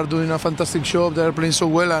 that they are doing a fantastic job. They are playing so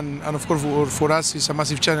well, and of course for us it's a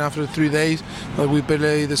massive challenge after 3 days. That we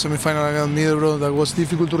played the semi-final against Middlesbrough. That was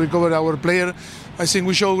difficult to recover our player. I think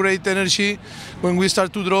we show great energy. When we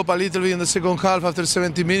start to drop a little bit in the second half after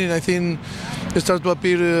 70 minutes, I think they start to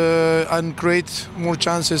appear and create more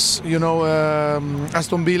chances,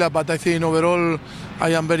 Aston Villa. But I think overall, I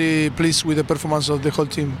am very pleased with the performance of the whole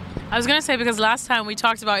team. I was going to say, because last time we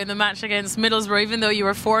talked about in the match against Middlesbrough, even though you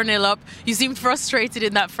were 4-0 up, you seemed frustrated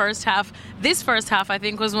in that first half. This first half, I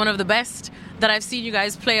think, was one of the best that I've seen you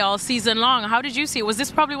guys play all season long. How did you see it? Was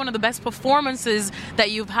this probably one of the best performances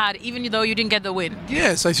that you've had, even though you didn't get the win?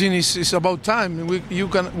 Yes, I think it's about time.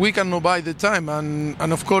 We can buy the time,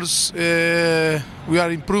 and of course we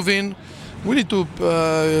are improving. We need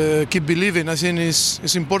to keep believing. I think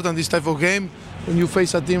it's important, this type of game, when you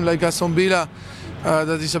face a team like Aston Villa.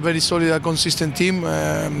 That is a very solid and consistent team.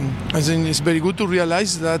 I think it's very good to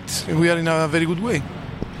realize that we are in a very good way.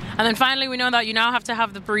 And then finally, we know that you now have to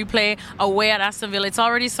have the replay away at Aston Villa. It's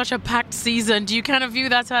already such a packed season. Do you kind of view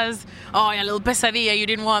that as, a little pesadilla, you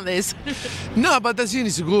didn't want this? No, but I think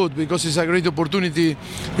it's good because it's a great opportunity,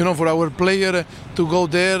 for our player to go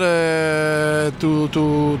there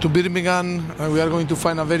to Birmingham. We are going to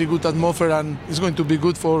find a very good atmosphere, and it's going to be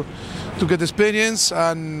good to get experience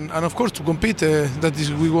and of course to compete. That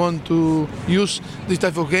is, we want to use this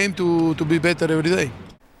type of game to be better every day.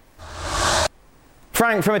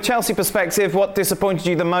 Frank, from a Chelsea perspective, what disappointed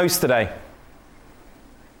you the most today?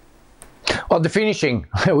 Well, the finishing,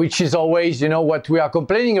 which is always, what we are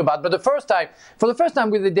complaining about. But for the first time,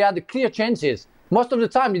 they had clear chances. Most of the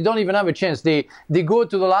time, they don't even have a chance. They go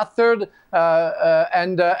to the last third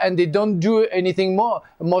and they don't do anything more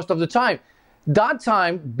most of the time. That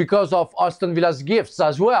time, because of Aston Villa's gifts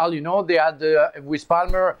as well, they had, with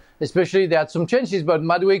Palmer, especially, they had some chances, but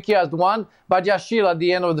Madueke has one. Badiashile at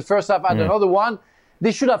the end of the first half had another one.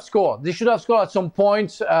 They should have scored. They should have scored at some point.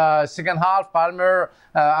 Second half, Palmer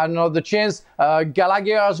had another chance.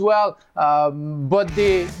 Gallagher as well. But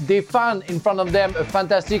they found in front of them a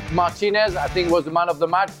fantastic Martinez. I think was the man of the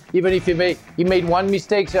match. Even if he made one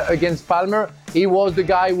mistake against Palmer, he was the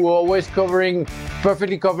guy who always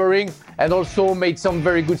perfectly covering, and also made some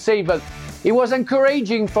very good saves. But it was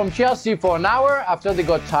encouraging from Chelsea for an hour after they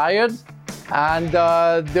got tired, and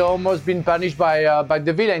they almost been punished by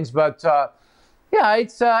the villains. But yeah,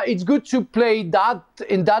 it's good to play that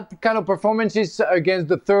in that kind of performances against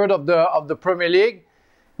the third of the Premier League.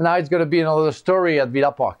 Now it's going to be another story at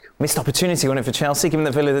Villa Park. Missed opportunity, wasn't it, for Chelsea, given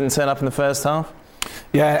that Villa didn't turn up in the first half?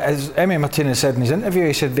 Yeah, as Emi Martinez said in his interview,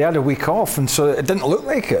 he said they had a week off, and so it didn't look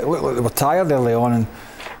like it. It looked like they were tired early on, and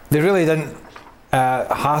they really didn't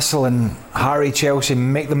hassle and harry Chelsea,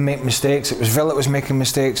 make them make mistakes. It was Villa that was making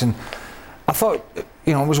mistakes, and I thought,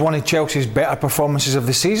 it was one of Chelsea's better performances of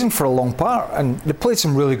the season for a long part, and they played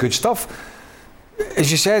some really good stuff.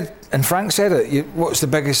 As you said, and Frank said it, what's the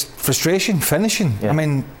biggest frustration? Finishing. Yeah. I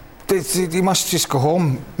mean, they must just go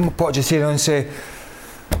home, Pochettino, and say,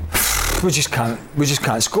 we just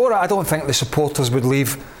can't score. I don't think the supporters would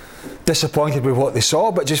leave disappointed with what they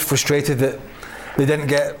saw, but just frustrated that they didn't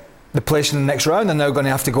get the place in the next round, and now going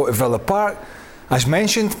to have to go to Villa Park. As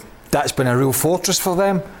mentioned, that's been a real fortress for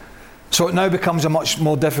them. So it now becomes a much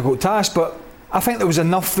more difficult task, but I think there was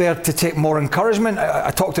enough there to take more encouragement.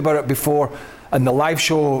 I talked about it before in the live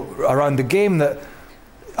show around the game, that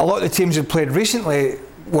a lot of the teams who played recently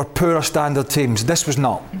were poorer standard teams. This was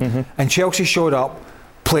not. And Chelsea showed up,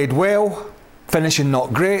 played well, finishing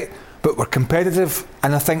not great, but were competitive,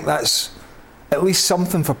 and I think that's at least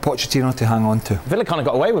something for Pochettino to hang on to. Villa kind of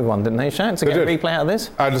got away with one, didn't they, Shaq, to get a replay out of this?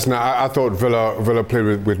 I thought Villa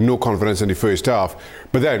played with no confidence in the first half,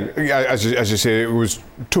 but then, as you say, it was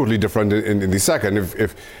totally different in the second.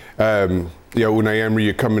 If Unai Emery,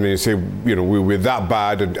 you come in and you say, we're that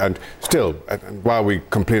bad, and still, and while we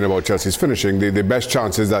complain about Chelsea's finishing, the best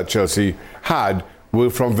chances that Chelsea had were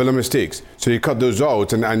from Villa mistakes. So you cut those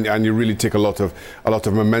out, and you really take a lot of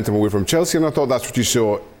momentum away from Chelsea. And I thought that's what you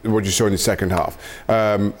saw in the second half.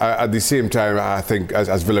 At the same time, I think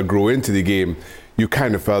as Villa grew into the game, you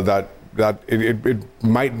kind of felt that it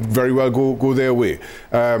might very well go their way.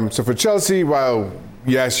 So for Chelsea, while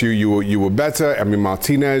yes, you were better. I mean,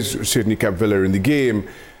 Martinez certainly kept Villa in the game.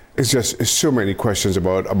 It's so many questions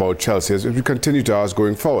about Chelsea as we continue to ask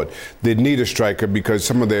going forward. They need a striker because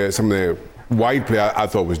some of the wide play I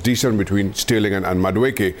thought was decent between Sterling and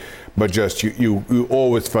Madueke, but just you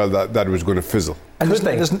always felt that it was going to fizzle. And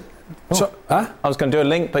So, huh? I was going to do a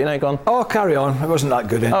link, but you're gone. Oh, carry on. It wasn't that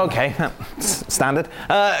good. Okay, standard.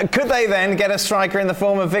 Could they then get a striker in the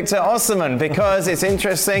form of Victor Osimhen? Because it's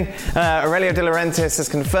interesting. Aurelio De Laurentiis has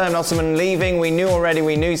confirmed Osimhen leaving. We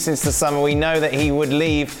knew since the summer. We know that he would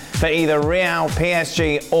leave for either Real,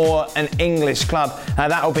 PSG, or an English club.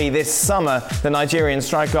 That will be this summer. The Nigerian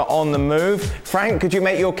striker on the move. Frank, could you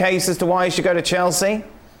make your case as to why he should go to Chelsea?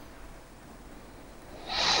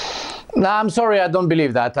 No, I'm sorry, I don't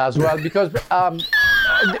believe that as well, because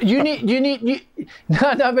you need to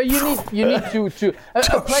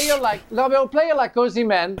a player like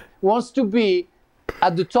Osimhen wants to be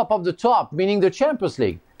at the top of the top, meaning the Champions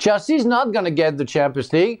League. Chelsea is not going to get the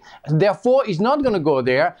Champions League, therefore he's not going to go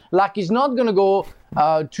there. Like he's not going to go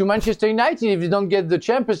to Manchester United if he don't get the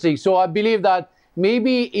Champions League. So I believe that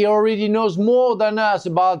maybe he already knows more than us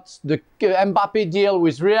about the Mbappe deal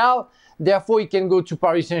with Real. Therefore, he can go to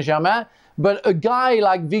Paris Saint-Germain. But a guy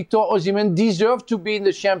like Victor Osimhen deserves to be in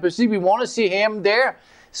the Champions League. We want to see him there.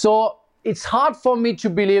 So it's hard for me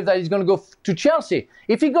to believe that he's going to go to Chelsea.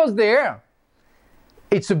 If he goes there,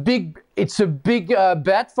 it's a big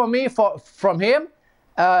bet for me from him.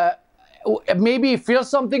 Maybe he feels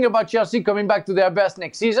something about Chelsea coming back to their best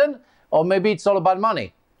next season, or maybe it's all about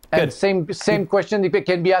money. Good. And same question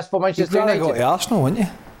can be asked for Manchester United. You've got to go to Arsenal, wouldn't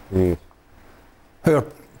you? Who are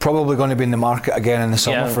probably going to be in the market again in the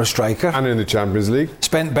summer for a striker. And in the Champions League.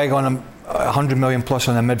 Spent big on 100 million plus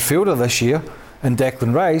on a midfielder this year in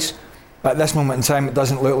Declan Rice. At this moment in time, it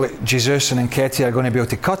doesn't look like Jesus and Nketiah are going to be able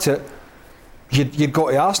to cut it. You'd go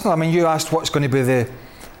to Arsenal. I mean, you asked what's going to be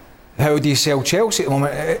how do you sell Chelsea at the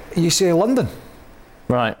moment? You say London.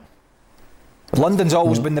 Right. London's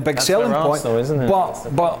always been the big selling point, Arsenal, isn't it?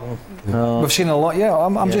 But we've seen a lot. Yeah,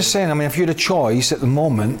 I'm just saying. I mean, if you had a choice at the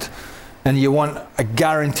moment, and you want a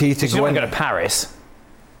guarantee to go in. You want to go to Paris.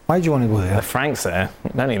 Why do you want to go there? Frank's there.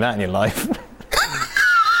 You don't need that in your life.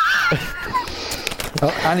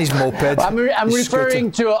 And his moped. I'm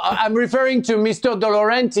referring to Mr. De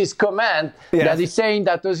Laurentiis' comment that he's saying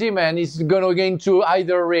that Osimhen is going to go into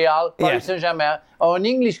either Real, Paris Saint-Germain, or an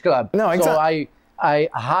English club. No, exactly. So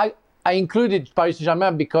I included Paris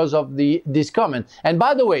Saint-Germain because of this comment. And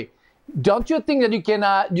by the way, don't you think that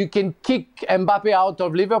you can kick Mbappe out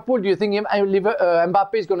of Liverpool? Do you think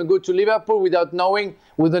Mbappe is going to go to Liverpool without knowing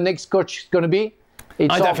who the next coach is going to be?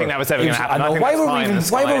 I don't think that was ever going to happen. Why were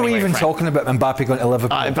we even talking about Mbappe going to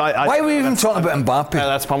Liverpool? Why are we even talking about Mbappe?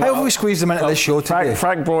 How have we squeezed him into this show today?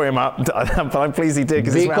 Frank brought him up, but I'm pleased he did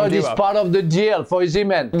because it's part of the deal for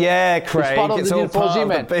Osimhen. Yeah, Craig. It's part of the deal for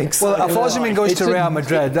Osimhen. Well, if Osimhen goes to Real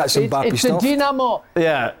Madrid, that's Mbappe stuff. It's a Dynamo.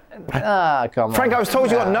 Yeah. Come on. Frank, I was told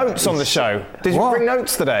you got notes on the show. Did you bring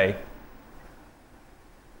notes today?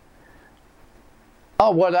 Oh,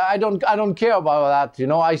 well, I don't care about that. You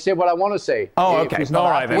know, I say what I want to say. Oh, okay. All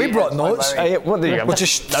right. Then. We brought notes. What do you We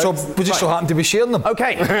just so happen to be sharing them.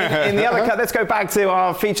 Okay. In the other cut, let's go back to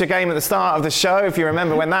our feature game at the start of the show. If you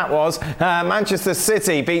remember when that was, Manchester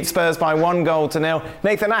City beat Spurs by 1-0.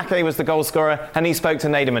 Nathan Ake was the goal scorer, and he spoke to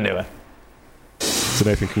Nader Manua. So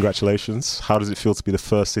Nathan, congratulations. How does it feel to be the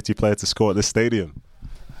first City player to score at this stadium?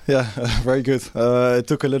 Yeah, very good. It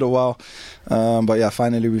took a little while, but yeah,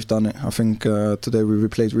 finally we've done it. I think today we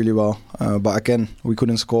replayed really well, but again we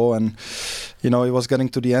couldn't score, and it was getting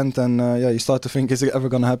to the end, and you start to think, is it ever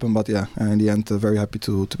going to happen? But yeah, in the end, very happy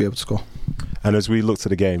to be able to score. And as we looked at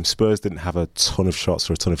the game, Spurs didn't have a ton of shots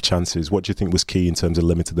or a ton of chances. What do you think was key in terms of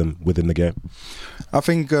limiting them within the game? I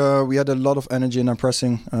think we had a lot of energy in our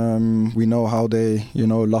pressing. We know how they,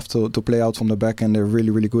 love to play out from the back, and they're really,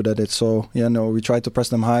 really good at it. So, we tried to press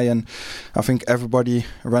them high, and I think everybody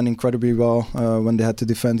ran incredibly well when they had to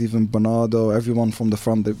defend. Even Bernardo, everyone from the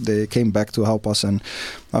front, they came back to help us, and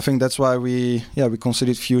I think that's why we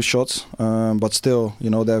conceded few shots, but still,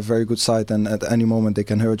 they're a very good side, and at any moment they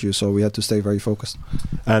can hurt you. So we had to stay very focused.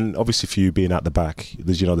 And obviously, for you being at the back,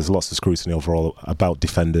 there's lots of scrutiny overall about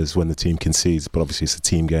defenders when the team concedes, but obviously it's a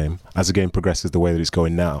team game. As the game progresses the way that it's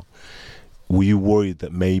going now, were you worried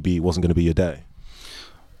that maybe it wasn't going to be your day?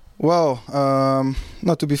 Well,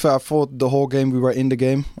 not to be fair, I thought the whole game we were in the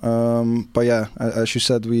game. But yeah, as you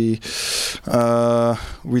said, we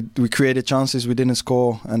created chances, we didn't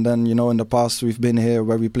score. And then, in the past we've been here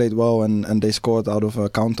where we played well and they scored out of a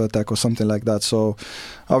counter-attack or something like that. So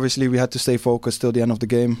obviously we had to stay focused till the end of the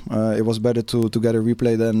game. It was better to get a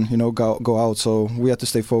replay than, go out. So we had to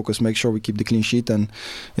stay focused, make sure we keep the clean sheet. And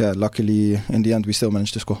yeah, luckily in the end we still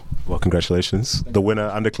managed to score. Well, congratulations. The winner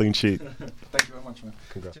and a clean sheet. Thank you very much, man.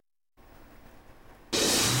 Congrats.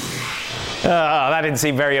 That didn't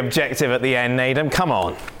seem very objective at the end, Naden. Come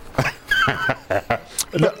on.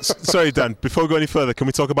 No, sorry, Dan. Before we go any further, can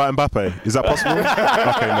we talk about Mbappe? Is that possible?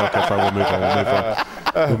 Okay, fine.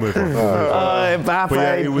 We'll move on. Mbappe. But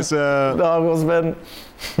yeah, it was. Yeah,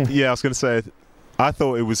 I was going to say. I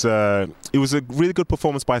thought it was a really good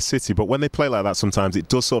performance by City, but when they play like that, sometimes it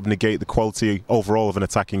does sort of negate the quality overall of an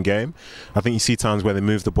attacking game. I think you see times where they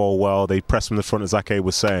move the ball well, they press from the front, as Ake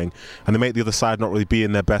was saying, and they make the other side not really be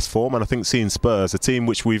in their best form. And I think seeing Spurs, a team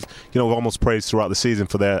which we've almost praised throughout the season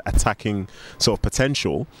for their attacking sort of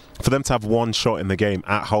potential, for them to have one shot in the game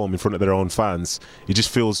at home in front of their own fans, it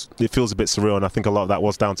feels a bit surreal. And I think a lot of that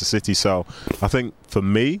was down to City. So I think for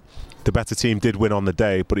me, the better team did win on the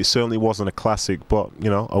day, but it certainly wasn't a classic. But,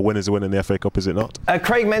 a win is a win in the FA Cup, is it not?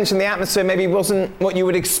 Craig mentioned the atmosphere maybe wasn't what you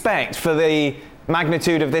would expect for the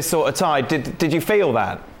magnitude of this sort of tie. Did you feel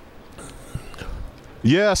that?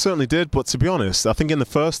 Yeah, I certainly did, but to be honest, I think in the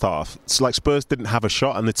first half, it's like Spurs didn't have a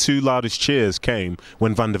shot, and the two loudest cheers came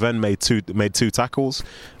when Van de Ven made two tackles.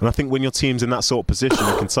 And I think when your team's in that sort of position,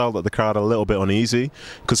 you can tell that the crowd are a little bit uneasy,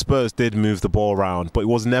 because Spurs did move the ball around, but it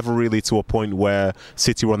was never really to a point where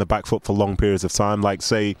City were on the back foot for long periods of time, like,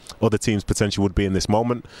 say, other teams potentially would be in this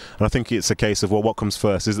moment. And I think it's a case of, well, what comes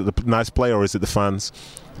first? Is it the nice play or is it the fans?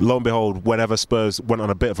 Lo and behold, whenever Spurs went on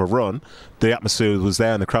a bit of a run, the atmosphere was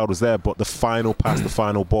there and the crowd was there, but the final pass, the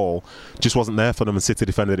final ball, just wasn't there for them, and City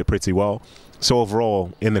defended it pretty well. So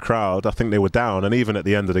overall, in the crowd, I think they were down, and even at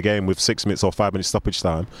the end of the game with 6 minutes or 5 minutes stoppage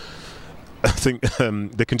time, I think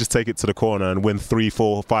they can just take it to the corner and win 3,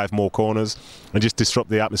 4, 5 more corners and just disrupt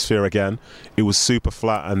the atmosphere again. It was super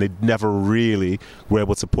flat, and they never really were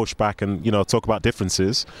able to push back and talk about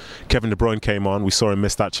differences. Kevin De Bruyne came on. We saw him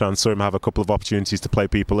miss that chance, saw him have a couple of opportunities to play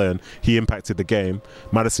people in. He impacted the game.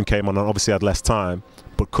 Maddison came on and obviously had less time,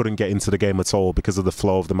 but couldn't get into the game at all because of the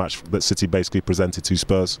flow of the match that City basically presented to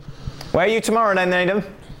Spurs. Where are you tomorrow then, Nathan?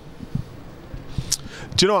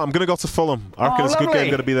 Do you know what? I'm going to go to Fulham. I reckon it's a good game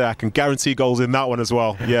going to be there. I can guarantee goals in that one as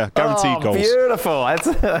well. Yeah, guaranteed goals. Beautiful.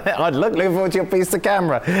 I'd looking forward to your piece of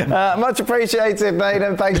camera. Much appreciated,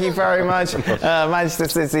 Nathan. Thank you very much.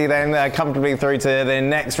 Manchester City then comfortably through to the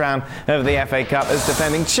next round of the FA Cup as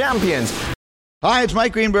defending champions. Hi, it's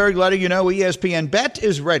Mike Greenberg letting you know ESPN Bet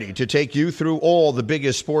is ready to take you through all the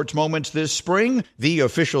biggest sports moments this spring. The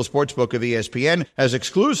official sportsbook of ESPN has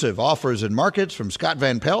exclusive offers and markets from Scott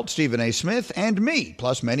Van Pelt, Stephen A. Smith, and me,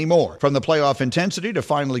 plus many more. From the playoff intensity to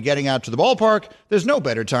finally getting out to the ballpark, there's no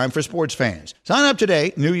better time for sports fans. Sign up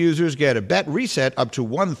today. New users get a bet reset up to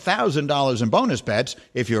 $1,000 in bonus bets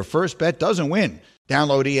if your first bet doesn't win.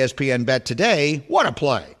 Download ESPN Bet today. What a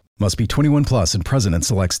play. Must be 21 plus and present in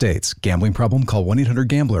select states. Gambling problem? Call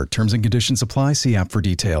 1-800-GAMBLER. Terms and conditions apply. See app for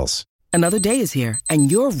details. Another day is here,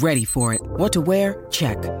 and you're ready for it. What to wear?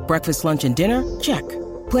 Check. Breakfast, lunch, and dinner? Check.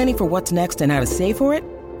 Planning for what's next and how to save for it?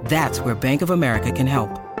 That's where Bank of America can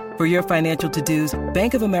help. For your financial to-dos,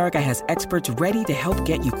 Bank of America has experts ready to help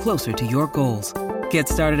get you closer to your goals. Get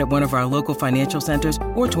started at one of our local financial centers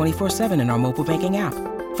or 24/7 in our mobile banking app.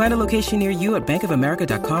 Find a location near you at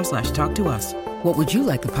bankofamerica.com/talktous. What would you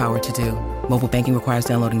like the power to do? Mobile banking requires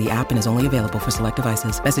downloading the app and is only available for select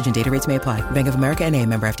devices. Message and data rates may apply. Bank of America N.A.,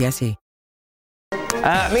 member FDIC.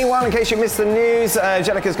 Meanwhile, in case you missed the news,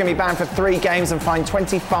 Jellicoe's going to be banned for 3 games and fined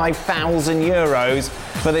 €25,000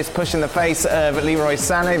 for this push in the face of Leroy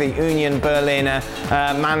Sané, the Union Berliner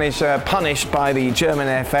manager, punished by the German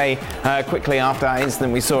FA quickly after that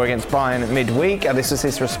incident we saw against Bayern midweek. This was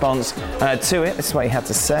his response to it. This is what he had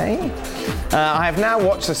to say. I have now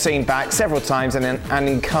watched the scene back several times and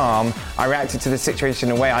in calm, I reacted to the situation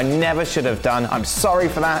in a way I never should have done. I'm sorry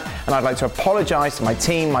for that, and I'd like to apologise to my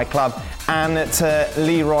team, my club, and to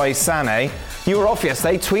Leroy Sané. You were off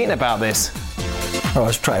yesterday tweeting about this. I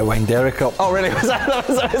was trying to wind Derek up. Oh, really? Was that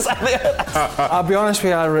I'll be honest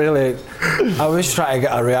with you, I was trying to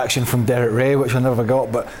get a reaction from Derek Ray, which I never got,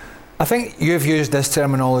 but I think you've used this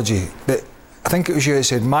terminology. That I think it was you that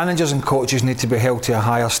said managers and coaches need to be held to a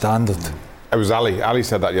higher standard. It was Ali. Ali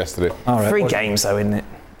said that yesterday. All right. 3 games though, isn't it?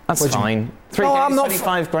 That's fine. 3 games, I'm not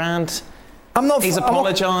 25 grand. I'm not. He's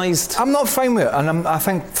apologised. I'm not fine with it, and I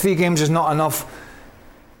think 3 games is not enough.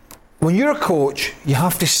 When you're a coach, you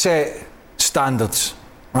have to set standards,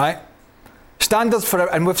 right? Standards for it,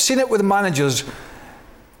 and we've seen it with the managers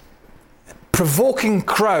provoking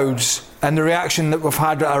crowds and the reaction that we've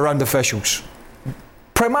had around officials.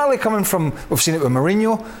 Primarily coming from, we've seen it with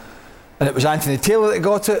Mourinho, and it was Anthony Taylor that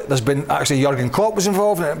got it. There's been actually Jurgen Klopp was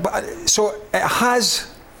involved in it, but so it has.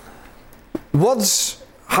 Words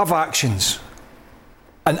have actions,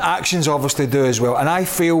 and actions obviously do as well. And I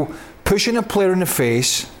feel pushing a player in the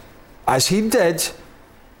face, as he did,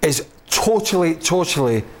 is totally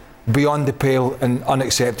beyond the pale and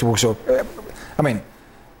unacceptable. So, I mean,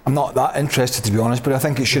 I'm not that interested, to be honest, but I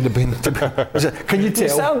think it should have been. Can you tell? You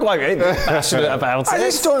sound quite passionate about it. I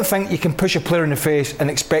just don't think you can push a player in the face and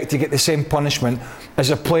expect to get the same punishment as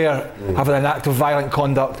a player having an act of violent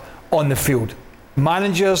conduct on the field.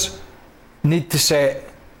 Managers need to set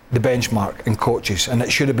the benchmark and coaches, and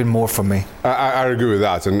it should have been more for me. I agree with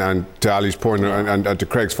that, and to Ali's point and to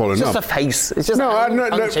Craig's following It's up. just a face. It's just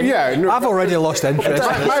I've already lost interest.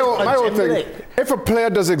 My whole thing, if a player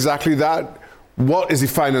does exactly that, what is the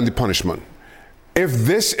fine and the punishment? If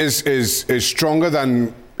this is stronger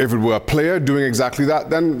than if it were a player doing exactly that,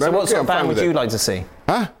 then So what okay, sort I'm of ban fine would with you it. like to see?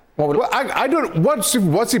 Huh? Well, I don't. What's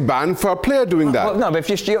the ban for a player doing that? Well, no, but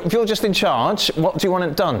if you're just in charge, what do you want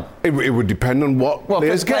it done? It would depend on what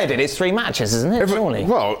players if a player get. did, it's 3 matches, isn't it? Surely.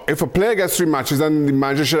 If a player gets 3 matches, then the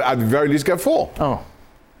manager should at the very least get 4. Oh.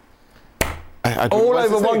 All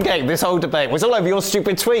over one game, this whole debate was all over your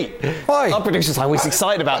stupid tweet. Why? Our producer's like, we're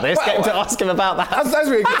excited about this. Get him to ask him about that. That's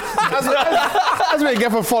what you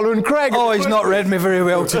get for following Craig. Oh, he's not read me very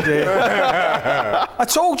well today. I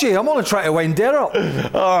told you, I'm only trying to wind Dare up.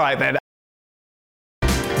 All right then.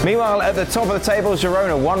 Meanwhile, at the top of the table,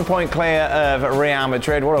 Girona 1 point clear of Real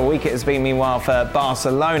Madrid. What a week it has been, meanwhile, for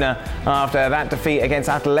Barcelona after that defeat against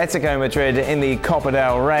Atletico Madrid in the Copa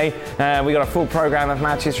del Rey. We got a full programme of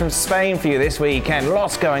matches from Spain for you this weekend.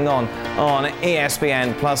 Lots going on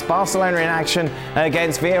ESPN+. Barcelona in action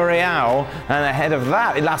against Villarreal. And ahead of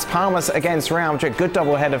that, Las Palmas against Real Madrid. Good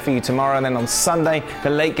double header for you tomorrow. And then on Sunday, the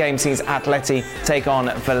late game sees Atleti take on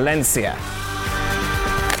Valencia.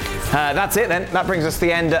 That's it then. That brings us to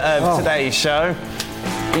the end of today's show.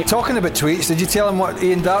 Talking about tweets, did you tell him what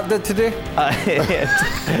Ian Dark did today?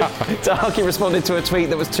 Darky responded to a tweet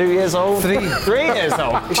that was 2 years old. 3 years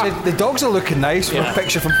old. He said, the dogs are looking nice for a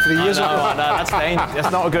picture from 3 years ago. No, that's dangerous.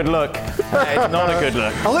 That's not a good look. It's not a good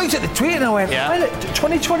look. I looked at the tweet and I went,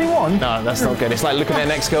 2021? No, that's not good. It's like looking at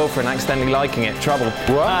an ex-girlfriend and accidentally liking it. Trouble.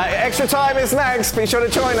 Extra time is next. Be sure to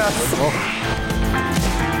join us.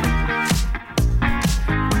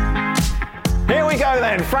 Here we go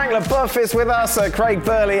then. Frank LeBoeuf is with us, Craig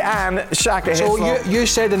Burley and Shaka So Hislop. you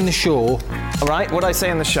said in the show... All right, what did I say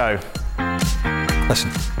in the show? Listen,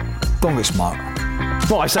 don't get smart.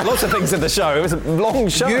 Well, I said lots of things in the show. It was a long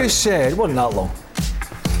show. You said, it wasn't that long.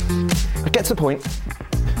 Get to the point.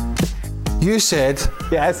 You said...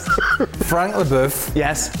 Yes. Frank LeBoeuf...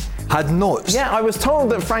 Yes. Had notes. Yeah, I was told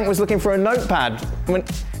that Frank was looking for a notepad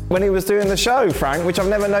when he was doing the show, Frank, which I've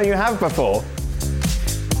never known you have before.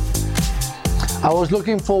 I was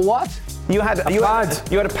looking for what? You had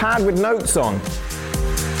a pad with notes on.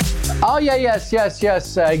 Oh yeah, yes,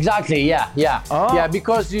 exactly, yeah. Oh. Yeah,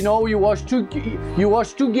 because you watch two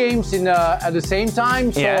games at the same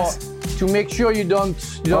time, so to make sure you don't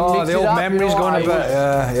mix it up. The old memory's going a bit.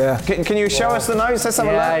 Yeah. Can you show us the notes? Let's have a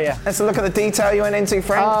look. Yeah. Let's look at the detail you went into,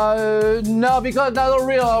 Frank. No, because I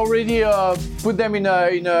already put them in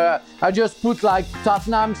a. I just put like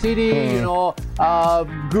Tottenham City,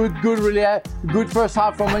 good first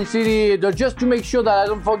half from Man City, just to make sure that I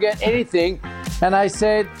don't forget anything. And I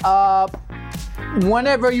said,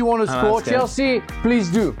 whenever you want to score Chelsea, please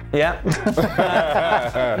do. Yeah.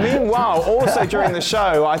 Meanwhile, also during the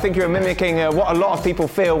show, I think you were mimicking what a lot of people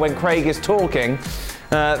feel when Craig is talking.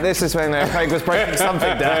 This is when Craig was breaking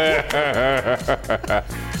something down.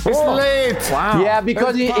 It's late. Wow. Yeah,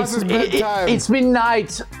 because it's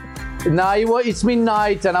midnight. No, it's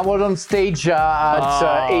midnight, and I was on stage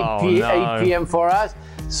at 8 p.m. for us.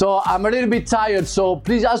 So I'm a little bit tired, so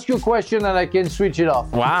please ask your question and I can switch it off.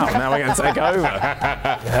 Wow, now we're going to take over.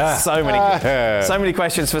 So many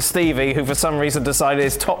questions for Stevie, who for some reason decided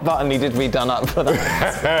his top button needed to be done up for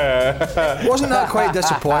that. Wasn't that quite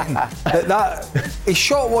disappointing? His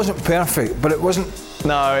shot wasn't perfect, but it wasn't.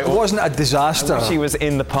 No, it wasn't a disaster. I wish he was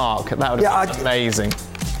in the park. That would have been amazing.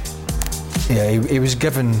 Yeah, he was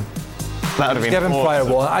given. That would have been given prior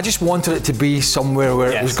warning. I just wanted it to be somewhere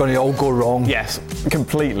where it was going to all go wrong. Yes,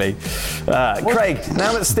 completely. Craig,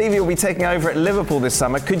 now that Stevie will be taking over at Liverpool this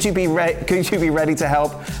summer, could you be ready to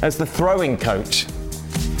help as the throwing coach?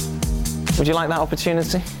 Would you like that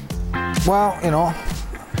opportunity? Well,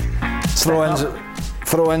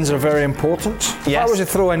 throw-ins are very important. Yes. If I was a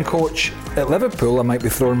throw-in coach at Liverpool, I might be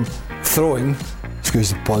throwing.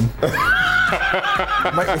 Excuse the pun.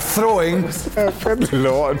 Might be throwing.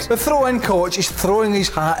 Lord. The throw-in coach is throwing his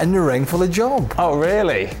hat in the ring for the job. Oh,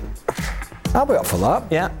 really? I'll be up for that.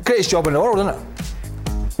 Yeah. Greatest job in the world, isn't it?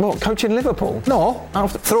 What, coaching Liverpool? No,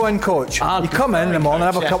 throw-in coach. You come in the morning,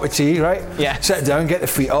 have a cup of tea, right? Yeah. Sit down, get the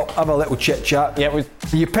feet up, have a little chit-chat. Yeah.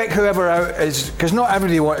 You pick whoever out is, because not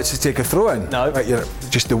everybody wanted to take a throw-in. No. Right, you're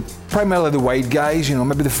just primarily the wide guys,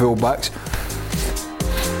 maybe the full-backs.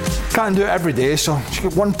 Can't do it every day, so just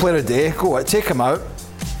get one player a day, go out, take him out,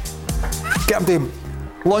 get him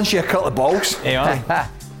to launch you a couple of balls. Yeah.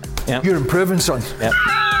 Yep. You're improving, son. Yep.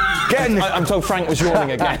 Get in the I'm told Frank was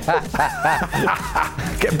yawning again.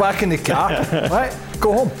 Get back in the car, right?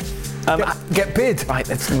 Go home. Get paid. Right,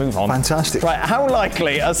 let's move on. Fantastic. Right, how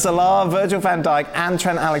likely are Salah, Virgil van Dijk and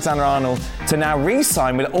Trent Alexander-Arnold to now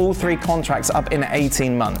re-sign with all 3 contracts up in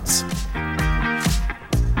 18 months?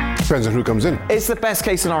 Depends on who comes in. It's the best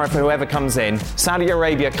case scenario for whoever comes in. Saudi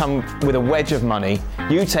Arabia come with a wedge of money.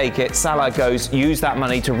 You take it, Salah goes, use that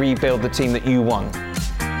money to rebuild the team that you want.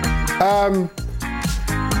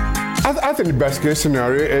 I think the best case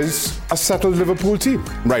scenario is a settled Liverpool team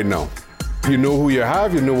right now. You know who you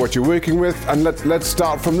have, you know what you're working with, and let's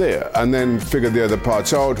start from there and then figure the other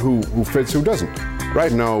parts out, who fits, who doesn't.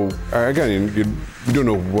 Right now, again, you don't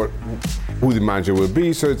know who the manager will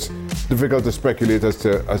be, so it's difficult to speculate as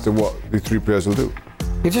to what the 3 players will do.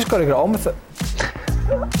 You just got to get on with it.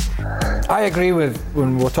 I agree with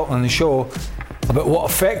when we were talking on the show about what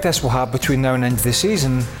effect this will have between now and the end of the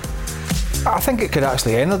season. I think it could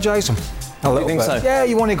actually energise them a little bit. You think so? Yeah,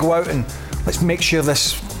 you want to go out and let's make sure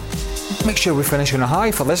we finish on a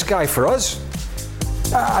high for this guy, for us.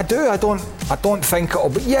 I do. I don't think it'll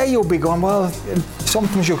be. Yeah, you'll be going. Well,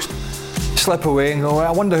 sometimes you'll slip away and go, I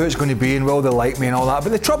wonder who it's going to be and will they like me and all that.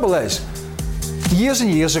 But the trouble is, years and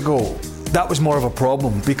years ago, that was more of a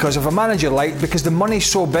problem because if a manager because the money's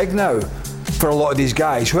so big now for a lot of these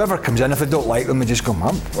guys, whoever comes in, if they don't like them, they just come,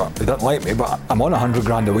 well, they don't like me, but I'm on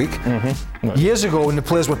 $100,000 a week. Mm-hmm. Years ago, when the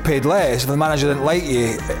players were paid less, if the manager didn't like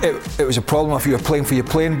you, it was a problem if you were playing for your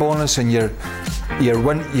playing bonus and your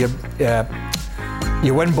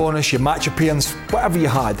win bonus, your match appearance, whatever you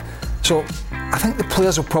had. So I think the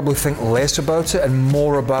players will probably think less about it and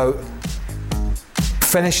more about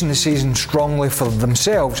finishing the season strongly for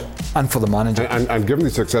themselves and for the manager. And given the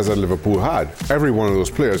success that Liverpool had, every one of those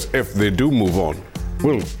players, if they do move on,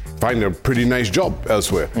 will find a pretty nice job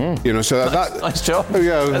elsewhere. You know, so nice job.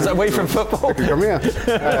 Yeah, is that away from football? Come here.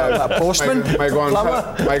 A postman. Might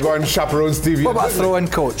go and chaperone Stevie. What about throw-in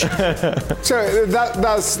coach? So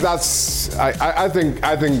that's. I think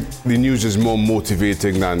the news is more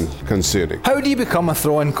motivating than concerning. How do you become a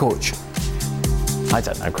throw-in coach? I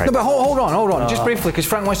don't know, Craig. No, but hold on, just briefly, because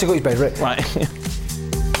Frank wants to go to his bed, right?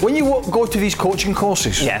 When you go to these coaching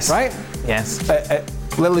courses, yes, right? Yes. At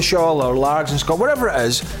Lillishall or Largs and Scott, whatever it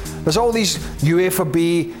is, there's all these UEFA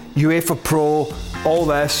B, UEFA Pro, all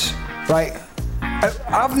this, right?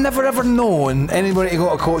 I've never ever known anybody to go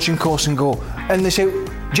to a coaching course and go, and they say,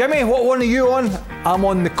 Jimmy, what one are you on? I'm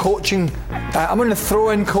on the coaching, I'm on the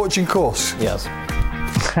throw-in coaching course. Yes.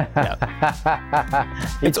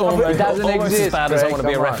 It's almost as bad as I want to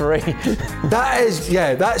be a referee. That's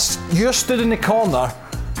you're stood in the corner,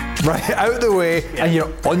 right, out the way, and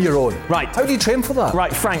you're on your own. Right. How do you train for that?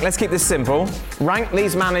 Right, Frank, let's keep this simple. Rank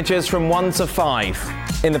these managers from 1 to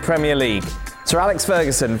 5 in the Premier League. Sir Alex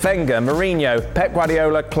Ferguson, Wenger, Mourinho, Pep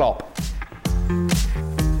Guardiola, Klopp.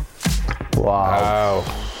 Wow.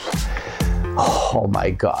 Oh my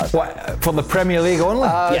God! What, from the Premier League only?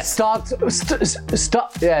 Yes. Start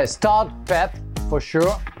Pep for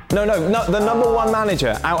sure. No, the number 1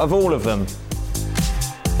 manager out of all of them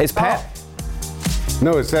is Pep.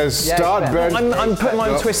 No, it says start. I'm putting my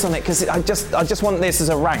own twist on it because I just want this as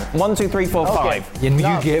a rank. 1, 2, 3, 4, 5.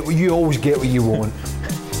 You always get what you want.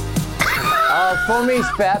 For me,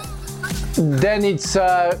 it's Pep. Then it's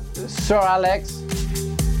Sir Alex.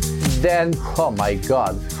 Then, oh my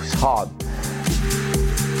God, it's hard.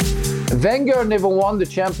 Wenger never won the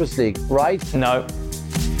Champions League, right? No.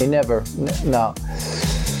 He never. No.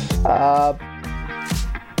 I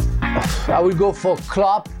will go for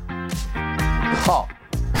Klopp. Oh,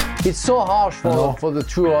 it's so harsh for the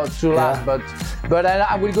two last, but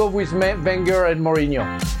I will go with Wenger and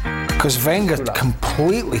Mourinho. Because Wenger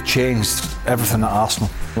completely changed everything at Arsenal.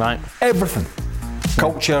 Right. Everything.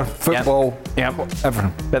 Culture, football,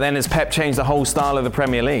 everything. But then has Pep changed the whole style of the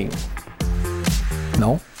Premier League?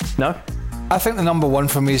 No. No? I think the number 1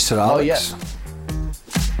 for me is Sir Alex. Oh,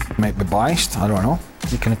 yeah. Might be biased, I don't know.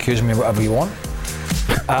 You can accuse me of whatever you want.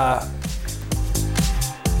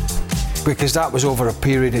 Because that was over a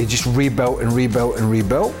period he just rebuilt and rebuilt and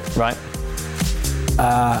rebuilt. Right.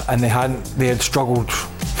 And they had struggled.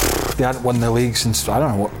 They hadn't won the league since, I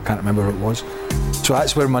don't know what, can't remember what it was. So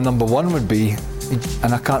that's where my number 1 would be,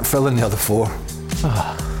 and I can't fill in the other 4.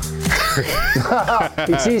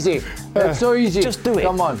 It's easy. It's so easy. Just do it.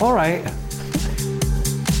 Come on. All right.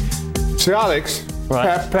 Sir Alex,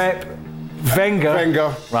 right. Pep,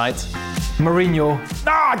 Wenger, right. Mourinho.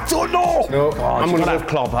 I don't know. No, I'm going to have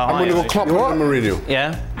Klopp. I'm going to go Klopp and Mourinho.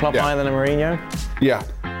 Yeah? Klopp higher than a Mourinho? Yeah.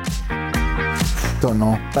 Don't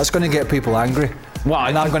know. That's going to get people angry. Well,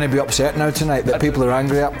 and I'm going to be upset now tonight that people are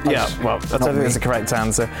angry at. Yeah, well, I don't think that's the correct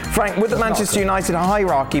answer. Frank, would the Manchester United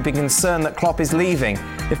hierarchy be concerned that Klopp is leaving?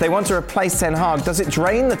 If they want to replace Ten Hag, does it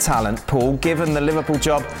drain the talent pool, given the Liverpool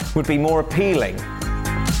job would be more appealing?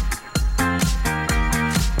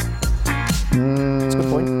 That's a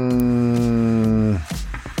good point.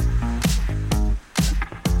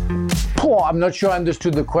 I'm not sure I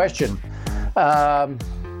understood the question.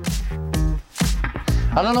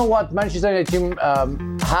 I don't know what Manchester United team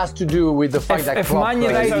has to do with the fact that Klopp...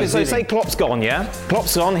 So say Klopp's gone, yeah?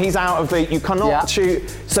 Klopp's gone, he's out of the... You cannot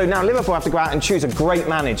choose... So now Liverpool have to go out and choose a great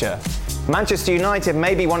manager. Manchester United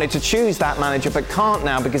maybe wanted to choose that manager but can't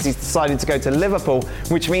now because he's decided to go to Liverpool,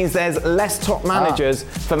 which means there's less top managers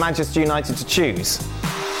for Manchester United to choose.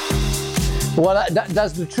 Well,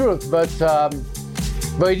 that's the truth, but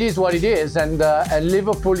it is what it is, and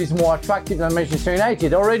Liverpool is more attractive than Manchester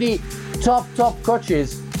United. Already top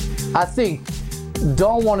coaches, I think,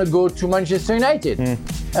 don't want to go to Manchester United.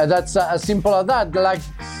 That's as simple as that. Like,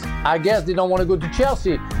 I guess they don't want to go to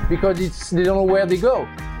Chelsea because they don't know where they go.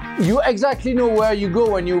 You exactly know where you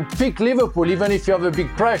go when you pick Liverpool, even if you have a big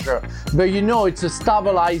pressure. But you know it's a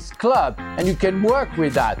stabilized club and you can work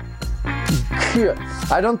with that.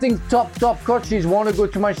 I don't think top coaches want to go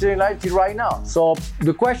to Manchester United right now. So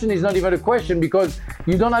the question is not even a question because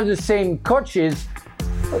you don't have the same coaches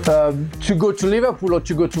to go to Liverpool or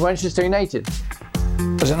to go to Manchester United.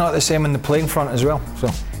 Is it not the same in the playing front as well? So,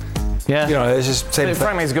 yeah, you know, it's just the same thing.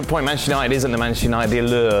 Frank makes a good point. Manchester United isn't the Manchester United, the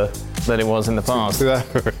allure that it was in the past. The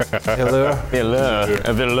allure.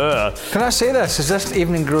 The allure. Can I say this? As this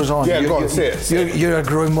evening grows on, yeah, go on, say it. You're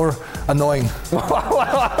growing more annoying.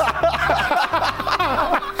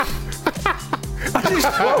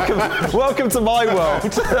 Welcome to my world.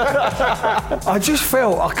 I just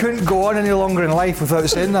felt I couldn't go on any longer in life without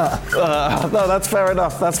saying that. No, that's fair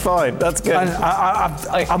enough. That's fine. That's good. And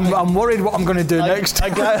I'm worried what I'm going to do next.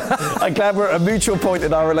 I'm glad we're at a mutual point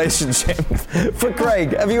in our relationship. For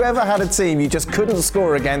Craig, have you ever had a team you just couldn't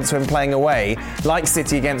score against when playing away, like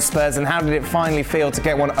City against Spurs, and how did it finally feel to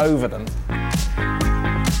get one over them?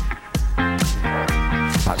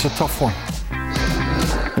 That's a tough one.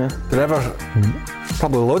 Yeah. There ever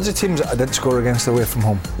probably loads of teams that I did score against away from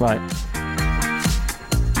home. Right.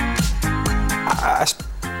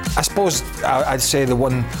 I suppose I'd say the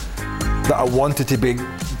one that I wanted to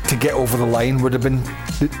get over the line would have been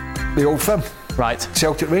the Old Firm. Right.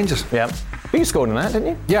 Celtic Rangers. Yeah. But you scored in that, didn't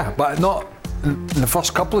you? Yeah, but not in the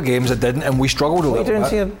first couple of games I didn't, and we struggled a little bit.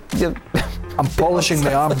 What are you doing to your... I'm polishing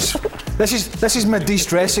my arms. This is my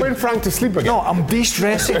de-stressing. Putting Frank to sleep again. No, I'm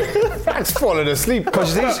de-stressing. Frank's falling asleep.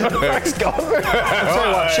 Because these. Frank's gone. I'll tell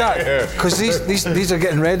you what, Shaq. Because these are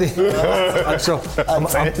getting ready. And so,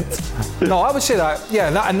 no, I would say that.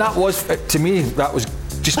 Yeah, and that was to me. That was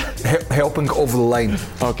just helping get over the line.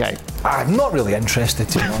 Okay. I'm not really interested,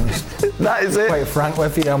 to be honest. That is it. Quite frank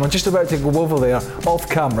with you, I'm just about to go over there off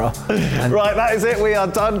camera. Right, that is it. We are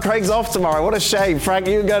done. Craig's off tomorrow. What a shame. Frank,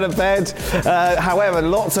 you can go to bed. However,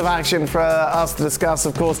 lots of action for us to discuss,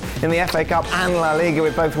 of course, in the FA Cup and La Liga,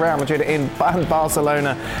 with both Real Madrid and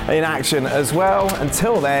Barcelona in action as well.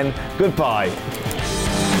 Until then, goodbye.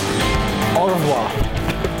 Au revoir.